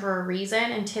is there for a reason,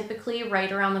 and typically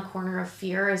right around the corner of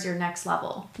fear is your next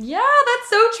level. Yeah, that's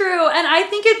so true. And I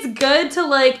think it's good to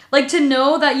like to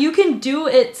know that you can do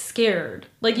it scared.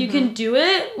 Like you can do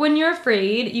it when you're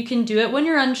afraid. You can do it when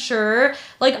you're unsure.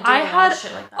 Like I had,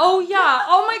 shit like that. Oh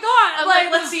my god! I'm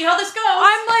like, let's see how this goes.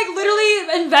 I'm like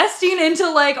literally investing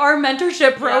into like our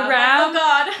mentorship program. Yeah, oh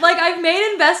god! Like I've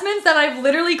made investments that I've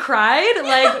literally cried.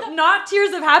 Like not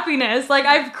tears of happiness. Like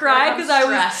I've cried because I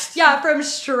was from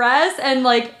stress and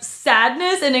like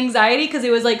sadness and anxiety because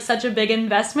it was like such a big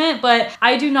investment, but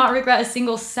I do not regret a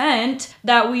single cent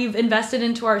that we've invested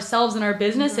into ourselves and our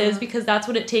businesses because that's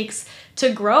what it takes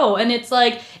to grow. And it's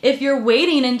like, if you're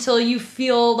waiting until you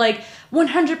feel like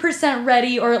 100%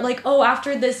 ready, or like, oh,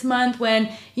 after this month,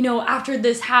 when, you know, after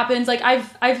this happens, like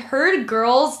I've heard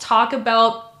girls talk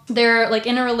about they're like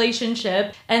in a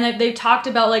relationship and they've talked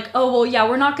about like, oh, well, yeah,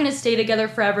 we're not going to stay together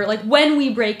forever. Like when we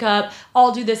break up,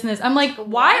 I'll do this and this. I'm like,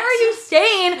 why are you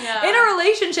staying in a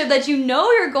relationship that you know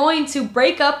you're going to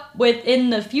break up with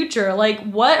in the future? Like,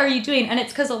 what are you doing? And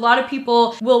it's because a lot of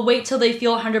people will wait till they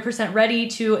feel 100% ready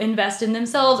to invest in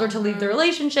themselves or to leave the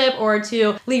relationship or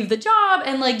to leave the job.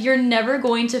 And like, you're never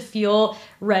going to feel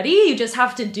ready. You just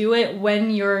have to do it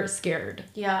when you're scared.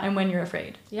 Yeah. And when you're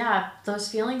afraid. Yeah. Those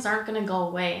feelings aren't going to go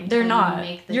away. They're not. You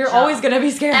make the you're jump. always going to be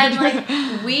scared. And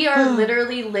like, we are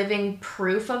literally living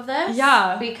proof of this.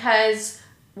 Yeah. Because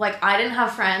like, I didn't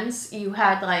have friends. You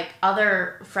had like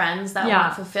other friends that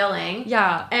weren't fulfilling.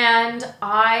 Yeah. And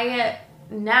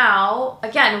now,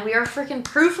 again, we are freaking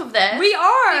proof of this. We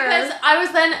are. Because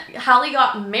Hallie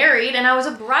got married and I was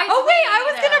a bridesmaid. Oh, wait,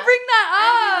 I was going to bring that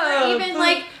up. And we were even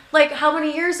like how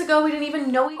many years ago we didn't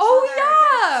even know each other. Oh,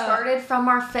 yeah. It started from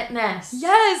our fitness.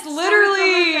 Yes,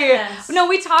 literally. No,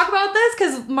 we talk about this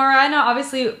because Mariah and I,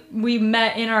 obviously, we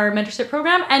met in our mentorship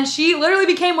program, and she literally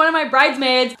became one of my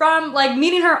bridesmaids from like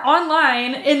meeting her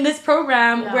online in this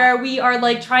program where we are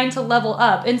like trying to level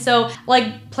up. And so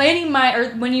like planning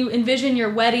when you envision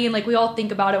your wedding, and like we all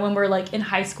think about it when we're like in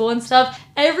high school and stuff,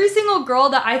 every single girl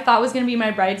that I thought was going to be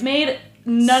my bridesmaid,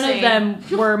 none of them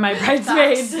were my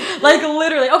bridesmaids. Like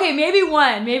literally. Okay, maybe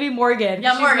one. Maybe Morgan.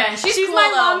 Yeah, Morgan. She's cool,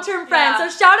 my long-term friend. Yeah.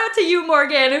 So shout out to you,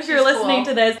 Morgan, if you're listening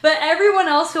to this. But everyone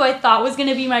else who I thought was going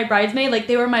to be my bridesmaid, like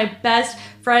they were my best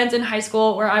friends in high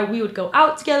school where we would go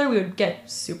out together, we would get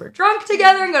super drunk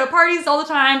together and go to parties all the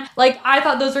time. Like I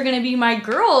thought those were gonna be my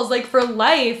girls like for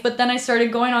life, but then I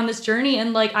started going on this journey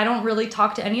and like I don't really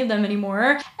talk to any of them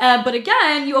anymore. But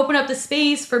again, you open up the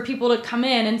space for people to come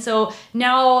in, and so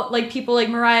now like people like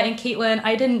Mariah and Caitlin,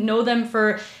 I didn't know them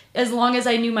for as long as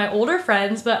I knew my older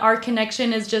friends, but our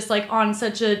connection is just like on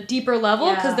such a deeper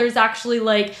level because there's actually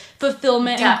like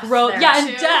fulfillment and growth. Yeah, and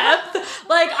depth.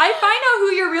 Like I find out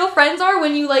who your real friends are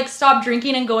when you like stop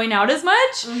drinking and going out as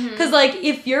much. Because like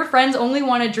if your friends only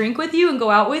want to drink with you and go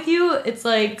out with you, it's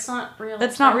like it's not real.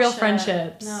 That's not real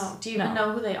friendships. No. Do you even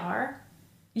know who they are?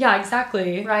 Yeah,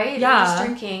 exactly. Right? Yeah. You're just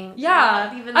drinking.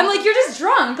 Yeah. I'm like, you're just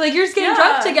drunk. Like, you're just getting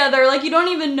drunk together. Like, you don't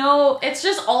even know. It's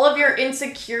just all of your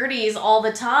insecurities all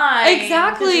the time.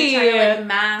 Exactly. You're trying to, like,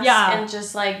 mask and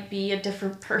just, like, be a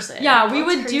different person. Yeah, we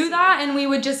would do that, and we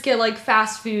would just get, like,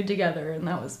 fast food together, and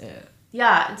that was it.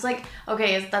 Yeah, it's like,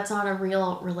 okay, that's not a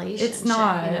real relationship. It's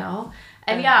not. You know?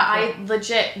 And I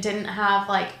legit didn't have,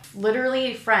 like,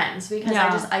 literally friends because I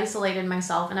just isolated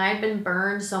myself. And I had been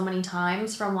burned so many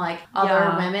times from, like,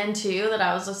 other women, too, that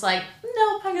I was just like,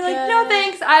 nope, I'm good. Like, no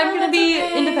thanks, I'm going to be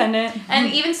independent.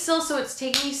 And even still, so it's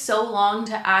taken me so long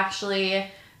to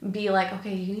actually be like,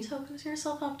 okay, you need to open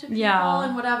yourself up to people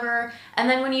and whatever. And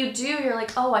then when you do, you're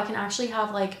like, oh, I can actually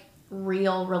have, like,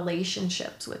 real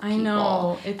relationships with people. I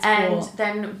know. It's and cool.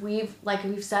 then we've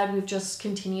said, we've just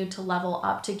continued to level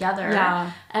up together. Yeah.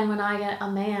 And when I get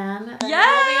a man, then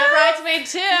yes! you'll be a bridesmaid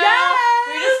too. Yes!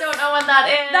 We just don't know when that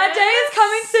is. That day is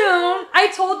coming soon.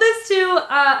 I told this to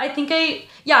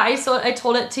I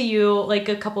told it to you like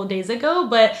a couple of days ago,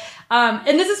 but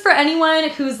and this is for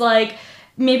anyone who's like,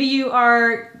 maybe you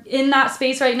are in that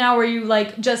space right now where you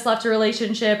like just left a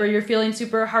relationship or you're feeling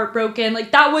super heartbroken.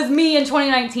 Like that was me in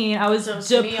 2019. I was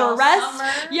depressed.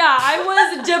 Yeah, I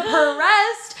was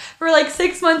depressed for like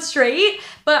 6 months straight.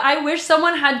 But I wish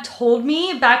someone had told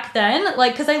me back then,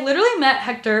 like, because I literally met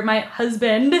Hector, my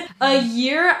husband, a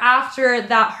year after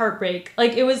that heartbreak.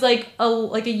 Like, it was like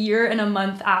a year and a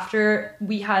month after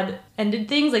we had ended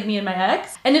things, like me and my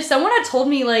ex. And if someone had told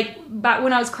me, like, back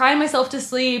when I was crying myself to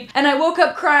sleep and I woke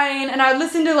up crying and I would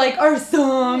listen to, like, our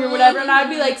song or whatever, and I'd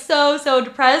be, like, so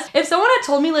depressed. If someone had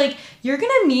told me, like, you're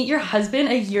gonna meet your husband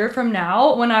a year from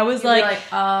now, when I was when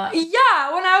I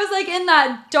was, like, in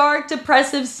that dark,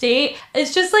 depressive state,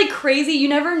 it's just, like, crazy. You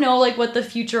never know, like, what the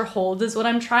future holds is what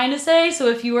I'm trying to say. So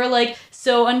if you are, like,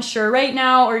 so unsure right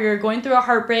now, or you're going through a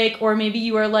heartbreak, or maybe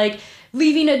you are, like,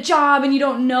 leaving a job and you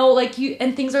don't know, like,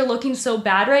 and things are looking so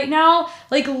bad right now.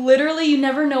 Like, literally, you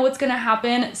never know what's going to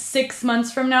happen 6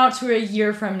 months from now to a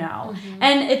year from now. Mm-hmm.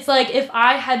 And it's like, if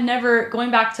I had never,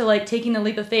 going back to, like, taking the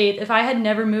leap of faith, if I had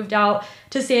never moved out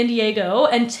to San Diego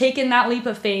and taken that leap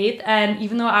of faith, and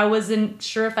even though I wasn't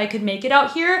sure if I could make it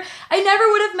out here, I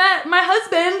never would have met my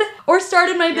husband or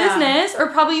started my business or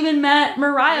probably even met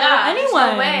Mariah, anyone.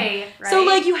 There's no way, right? So,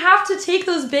 like, you have to take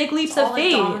those big leaps of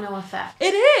faith. It's all a domino effect.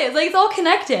 It is. Like, it's all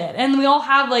connected. And we all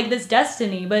have, like, this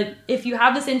destiny. But if you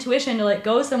have this intuition to, like,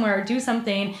 go somewhere or do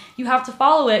something, you have to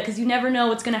follow it because you never know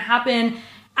what's going to happen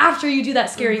after you do that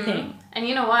scary thing. And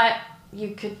you know what?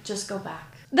 You could just go back.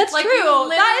 That's like, true.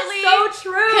 That is so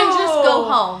true. You can just go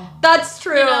home. That's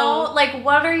true. You know, like,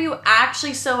 what are you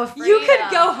actually so afraid You could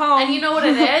of? go home. And you know what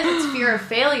it is? It's fear of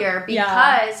failure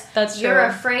because that's true. You're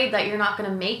afraid that you're not going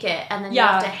to make it, and then you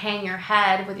have to hang your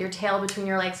head with your tail between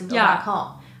your legs and go back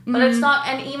home. But it's not,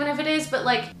 and even if it is, but,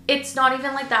 like, it's not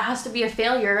even like that has to be a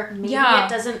failure. Maybe it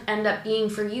doesn't end up being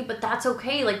for you, but that's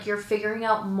okay. Like, you're figuring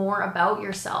out more about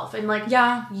yourself. And, like,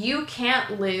 you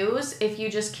can't lose if you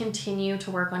just continue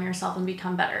to work on yourself and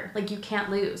become better. Like, you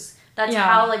can't lose. That's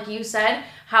how, like you said,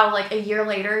 how, like, a year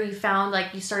later you found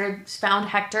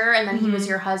Hector and then he was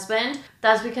your husband.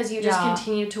 That's because you just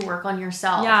continued to work on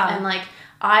yourself. And, like,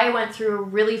 I went through a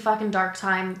really fucking dark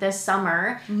time this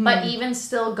summer, but even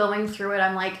still going through it,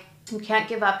 I'm like, you can't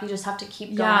give up. You just have to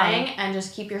keep going and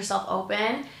just keep yourself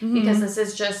open because this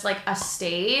is just, like, a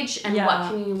stage. And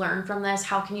what can you learn from this?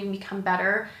 How can you become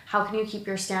better? How can you keep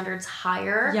your standards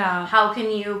higher? How can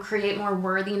you create more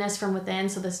worthiness from within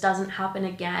so this doesn't happen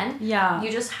again?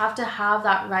 You just have to have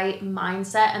that right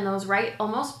mindset and those right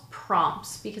almost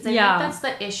prompts because I think that's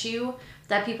the issue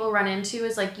that people run into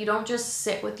is, like, you don't just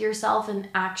sit with yourself and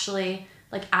actually,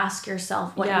 like, ask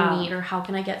yourself what you need or how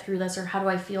can I get through this or how do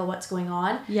I feel what's going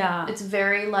on. It's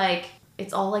very, like,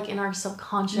 it's all, like, in our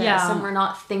subconscious and we're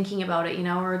not thinking about it, you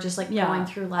know, we're just, like, going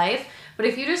through life. But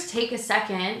if you just take a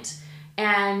second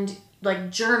and,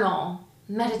 like, journal,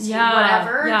 meditate,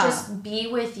 whatever, just be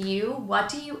with you. What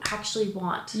do you actually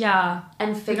want?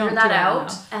 And figure that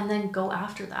out and then go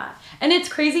after that. And it's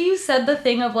crazy you said the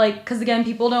thing of, like, because again,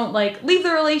 people don't, like, leave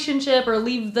the relationship or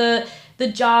leave the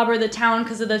job or the town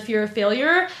because of the fear of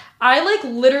failure. I, like,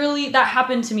 literally, that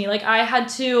happened to me. Like, I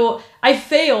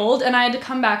failed and I had to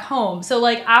come back home. So,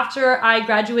 like, after I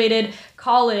graduated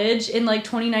college in, like,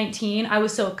 2019, I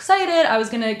was so excited. I was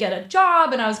going to get a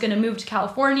job and I was going to move to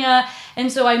California.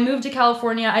 And so I moved to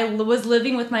California. I was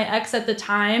living with my ex at the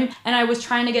time and I was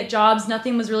trying to get jobs.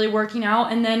 Nothing was really working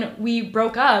out. And then we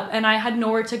broke up and I had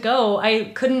nowhere to go.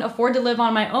 I couldn't afford to live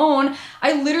on my own.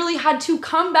 I literally had to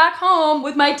come back home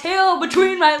with my tail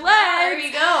between my legs. There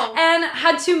you go. And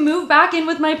had to move back in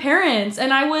with my parents.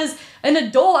 And I was an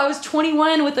adult. I was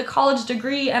 21 with a college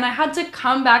degree and I had to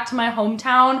come back to my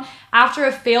hometown after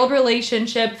a failed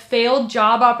relationship, failed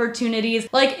job opportunities.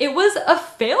 Like, it was a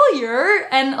failure.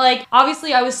 And, like,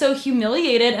 obviously I was so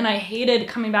humiliated and I hated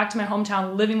coming back to my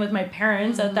hometown, living with my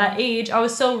parents at that age. I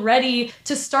was so ready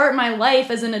to start my life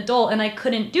as an adult and I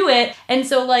couldn't do it. And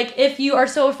so, like, if you are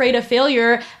so afraid of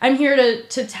failure, I'm here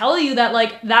to tell you that,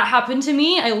 like, that happened to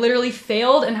me. I literally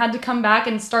failed and had to come back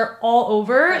and start all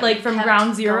over, like, from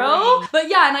ground zero. Going. But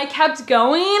yeah, and I kept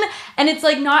going and it's,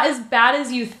 like, not as bad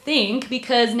as you think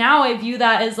because now I view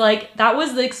that as, like, that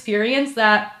was the experience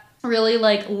that really,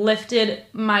 like,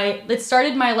 it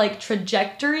started my, like,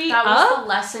 trajectory That was the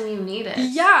lesson you needed.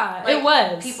 Yeah, like, it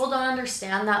was. People don't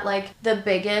understand that, like,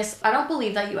 I don't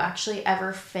believe that you actually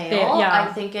ever fail.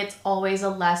 I think it's always a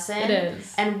lesson. It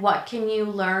is. And what can you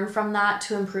learn from that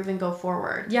to improve and go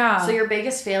forward? Yeah. So your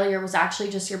biggest failure was actually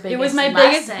just your biggest It was my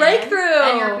lesson. biggest breakthrough.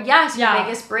 And your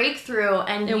biggest breakthrough.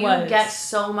 And you get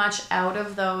so much out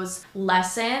of those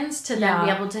lessons to then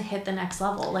be able to hit the next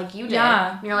level like you did.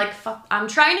 Yeah. And you're like, fuck, I'm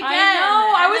trying to I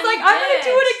know. I was like, I'm gonna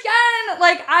do it again.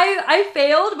 Like, I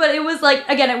failed, but it was like,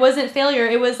 again, it wasn't failure.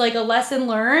 It was like a lesson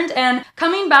learned. And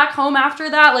coming back home after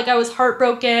that, like, I was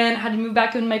heartbroken, had to move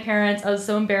back in with my parents. I was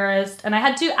so embarrassed. And I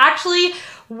had to actually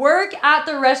work at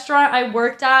the restaurant I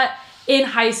worked at in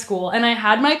high school. And I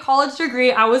had my college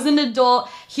degree. I was an adult.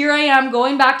 Here I am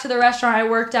going back to the restaurant I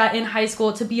worked at in high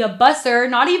school to be a busser,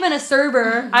 not even a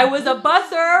server. I was a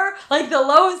busser, like the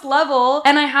lowest level.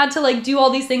 And I had to, like, do all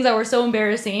these things that were so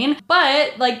embarrassing.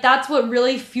 But, like, that's what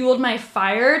really fueled my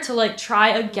fire to, like, try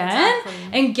again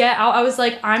and get out. I was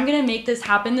like, I'm going to make this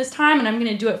happen this time and I'm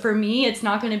going to do it for me. It's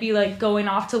not going to be, like, going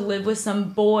off to live with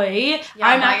some boy.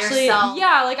 I'm actually,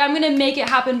 like, I'm going to make it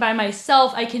happen by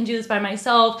myself. I can do this by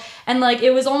myself. And, like,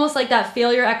 it was almost like that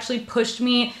failure actually pushed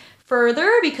me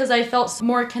further because I felt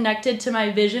more connected to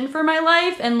my vision for my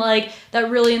life, and like that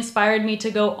really inspired me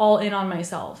to go all in on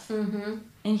myself. Mm-hmm.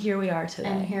 And here we are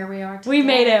today. We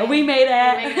made it. We made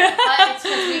it. But it's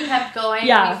because we kept going.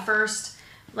 Yeah. We first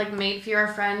like made Fear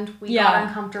a Friend. We got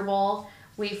uncomfortable.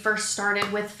 We first started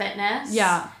with fitness.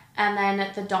 Yeah. And then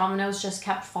the dominoes just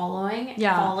kept falling,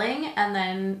 and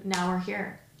then now we're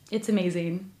here. It's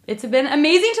amazing. It's been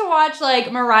amazing to watch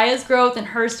like Mariah's growth and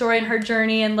her story and her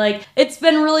journey, and like it's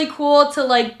been really cool to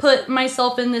like put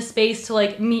myself in this space to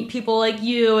like meet people like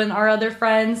you and our other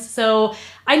friends. So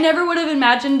I never would have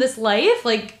imagined this life,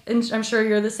 like, and I'm sure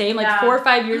you're the same, like 4 or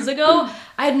 5 years ago,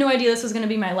 I had no idea this was going to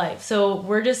be my life. So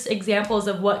we're just examples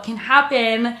of what can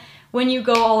happen when you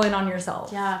go all in on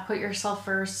yourself. Yeah, put yourself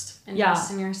first,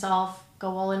 invest in yourself,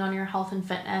 go all in on your health and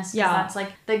fitness. Yeah. That's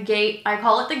like I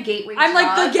call it the gateway drug. I'm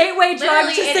like the gateway drug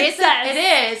to success. It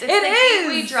is. It's the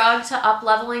gateway drug to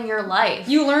up-leveling your life.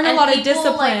 You learn a lot of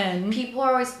discipline. Like, people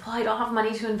are always, I don't have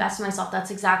money to invest in myself.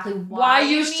 That's exactly why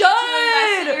you should. Need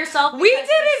to invest in yourself. We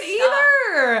didn't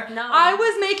either. No. I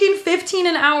was making $15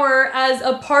 an hour as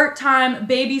a part-time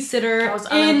babysitter. I was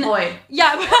unemployed.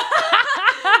 Yeah.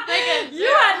 You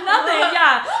had nothing.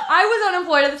 Yeah. I was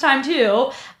unemployed at the time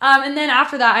too. And then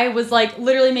after that, I was like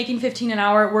literally making $15 an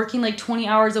hour, working like 20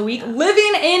 hours a week,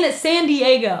 living in San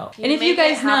Diego. And if you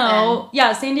guys know,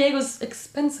 San Diego's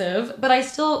expensive, but I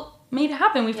still made it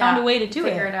happen. We found a way to do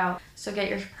Figure it out. So get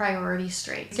your priorities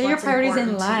straight. Get your priorities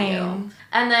in line.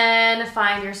 And then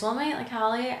find your soulmate like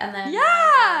Hallie. And then find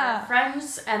your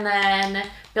friends. And then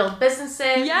build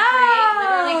businesses. Yeah.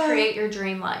 Literally create your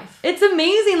dream life. It's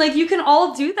amazing. Like you can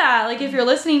all do that. Like if you're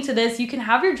listening to this, you can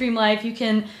have your dream life. You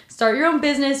can start your own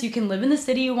business. You can live in the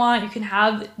city you want. You can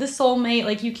have the soulmate.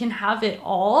 Like you can have it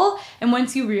all. And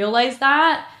once you realize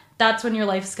that, that's when your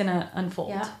life's going to unfold.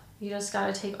 Yeah. You just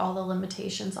got to take all the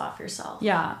limitations off yourself.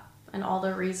 Yeah. And all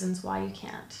the reasons why you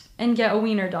can't. And get a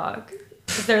wiener dog.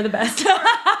 Because they're the best. or a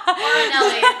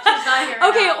Nelly. She's not here.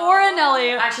 Okay, now. Or a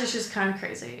Nelly. Actually, she's kind of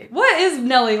crazy. What is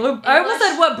Nelly? I almost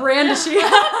said, what brand is she?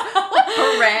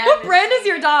 What brand is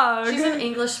your dog? She's an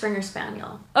English Springer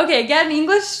Spaniel. Okay, get an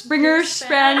English Springer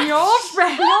Spaniel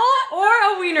or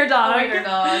a wiener dog. A wiener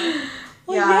dog.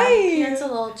 Well, yay. It's a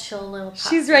little chill little puppy.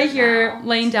 She's right here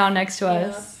laying down next to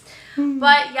us.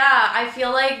 But yeah, I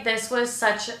feel like this was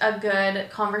such a good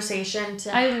conversation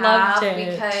to have. Loved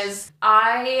it. Because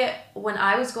when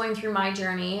I was going through my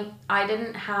journey, I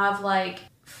didn't have like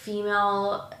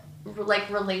female like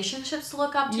relationships to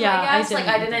look up to, I guess.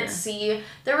 I didn't see,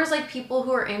 there was like people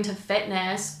who were into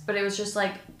fitness, but it was just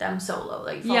like them solo,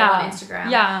 like follow on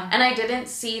Instagram. Yeah. And I didn't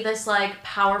see this like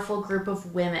powerful group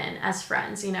of women as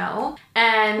friends, you know?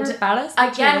 And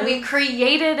again, we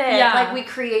created it. Yeah. Like we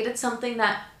created something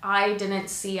that I didn't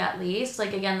see, at least.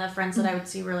 Like, again, the friends that I would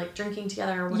see were, like, drinking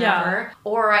together or whatever. Yeah.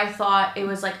 Or I thought it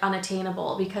was, like,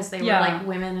 unattainable because they were, like,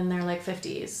 women in their, like,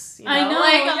 50s. You know? I know,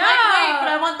 like, I'm like, wait, but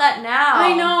I want that now.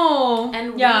 I know.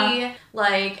 And we,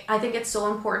 like, I think it's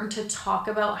so important to talk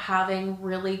about having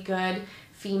really good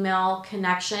female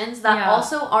connections that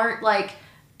also aren't, like,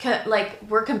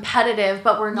 we're competitive,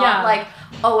 but we're not, like,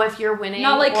 oh, if you're winning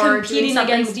not, like, or competing doing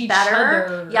something against each better.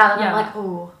 other. Yeah, then I'm like,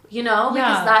 oh. You know,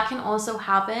 because that can also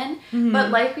happen. Mm-hmm. But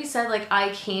like we said, like I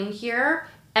came here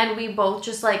and we both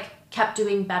just like kept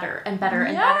doing better and better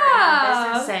and better in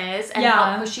our businesses and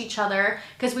help push each other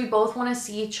because we both want to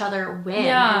see each other win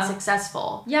and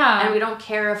successful. Yeah. And we don't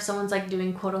care if someone's like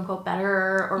doing quote unquote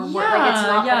better or like it's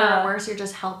not better or worse. You're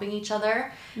just helping each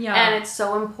other. Yeah. And it's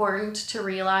so important to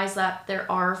realize that there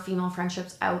are female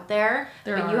friendships out there,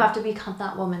 but you have to become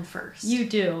that woman first. You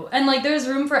do. And like there's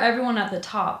room for everyone at the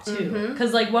top too.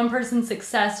 Because like one person's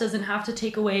success doesn't have to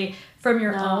take away from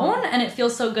your own, and it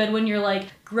feels so good when you're like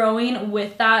growing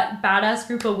with that badass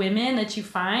group of women that you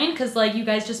find, because like you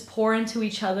guys just pour into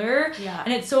each other. Yeah.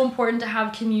 And it's so important to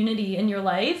have community in your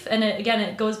life, and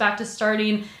it goes back to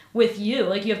starting with you.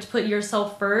 Like you have to put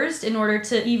yourself first in order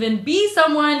to even be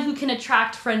someone who can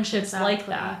attract friendships like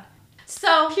that.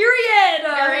 So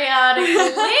periodically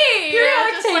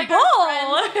periodic table.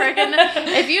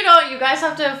 If you don't, you guys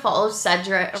have to follow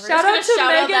Cedric. Shout out to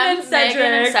Megan and Cedric.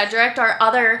 Megan and Cedric, our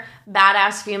other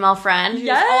badass female friend who's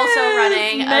also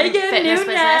running a fitness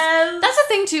business. That's the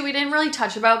thing too we didn't really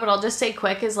touch about, but I'll just say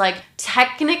quick is like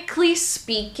technically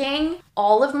speaking,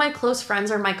 all of my close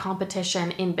friends are my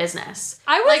competition in business.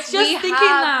 I was just thinking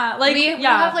that. Like we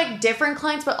have like different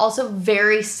clients but also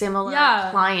very similar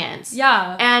clients.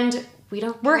 Yeah. And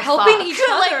we're helping each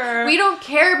like, other. We don't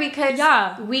care because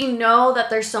we know that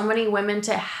there's so many women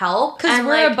to help. Because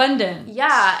we're like, abundant.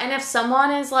 Yeah. And if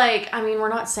someone is like, I mean, we're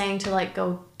not saying to like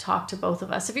go talk to both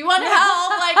of us. If you want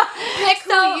help, like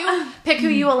pick who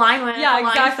you align with. Yeah,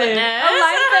 exactly.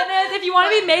 Align Fitness. If you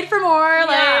want to be made for more,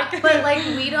 but like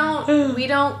we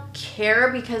don't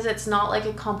care because it's not like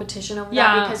a competition over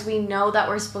that, because we know that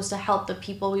we're supposed to help the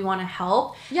people we want to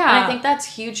help. Yeah. And I think that's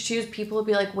huge too. Is people will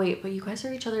be like, wait, but you guys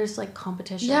are each other's like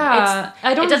competition. Yeah.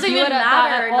 It doesn't even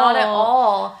matter. Not at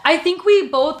all. I think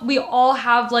we all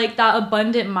have like that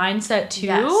abundant mindset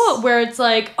too, where it's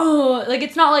like, oh, like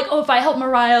it's not like, oh, if I help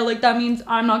Mariah, like that means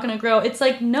I'm not gonna grow. It's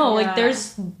like, no, like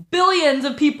there's billions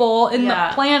of people in the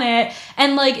planet,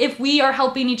 and like if we are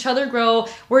helping each other grow,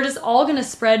 we're just all gonna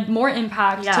spread more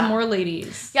impact to more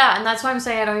ladies. Yeah, and that's why I'm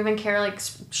saying I don't even care like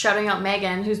shouting out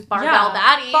Megan, who's Barbell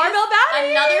Baddies. Barbell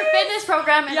Baddies! Another fitness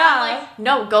program, and I'm like,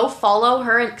 no, go follow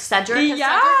her and Cedric, because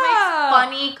Cedric makes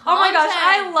funny content. Oh my gosh,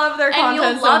 I love their content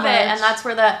and you'll love it, and that's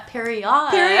where the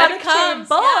periodic comes.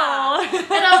 And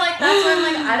I'm like, that's why I'm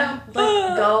like, I don't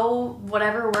like go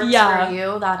whatever works for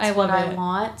you. That's what I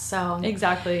want. So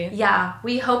exactly. Yeah,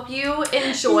 we hope you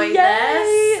enjoyed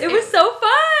this. It was so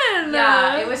fun.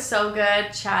 Yeah, it was so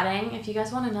good chatting. If you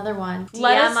guys want another one,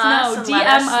 let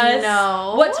us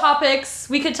know what topics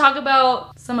we could talk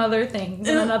about. Some other things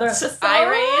in another episode. Eye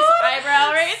raise,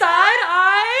 eyebrow raise, side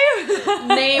eye.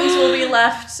 Names will be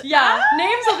left. Yeah,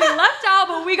 names will be left out,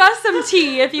 but we got some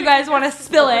tea if you guys want to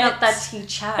spill it. Up that tea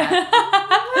chat.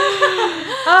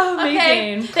 Oh, amazing.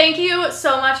 Okay, thank you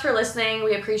so much for listening.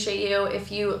 We appreciate you.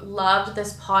 If you loved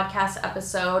this podcast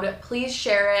episode, please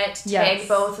share it. Tag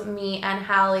both me and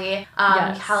Hallie.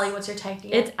 Hallie, what's your tag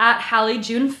again? It's at Hallie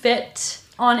June Fit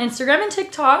on Instagram and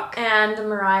TikTok. And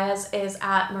Mariah's is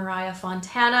at Mariah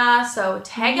Fontana. So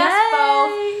tag us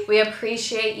both. We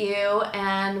appreciate you,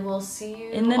 and we'll see you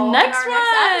in the next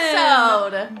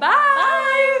episode.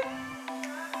 Bye.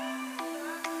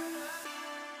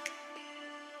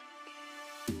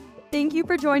 Thank you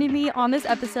for joining me on this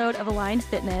episode of Aligned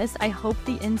Fitness. I hope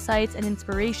the insights and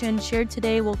inspiration shared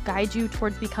today will guide you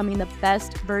towards becoming the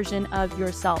best version of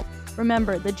yourself.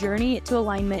 Remember, the journey to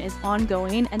alignment is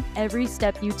ongoing, and every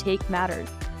step you take matters.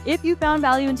 If you found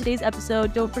value in today's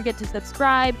episode, don't forget to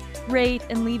subscribe, rate,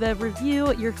 and leave a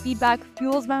review. Your feedback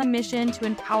fuels my mission to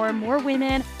empower more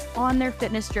women on their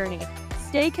fitness journey.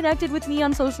 Stay connected with me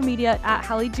on social media at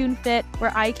Hallie June Fit,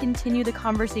 where I continue the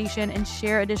conversation and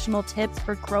share additional tips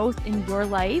for growth in your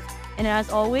life. And as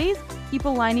always, keep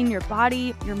aligning your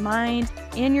body, your mind,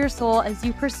 and your soul as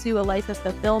you pursue a life of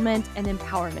fulfillment and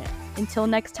empowerment. Until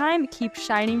next time, keep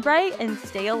shining bright and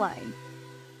stay aligned.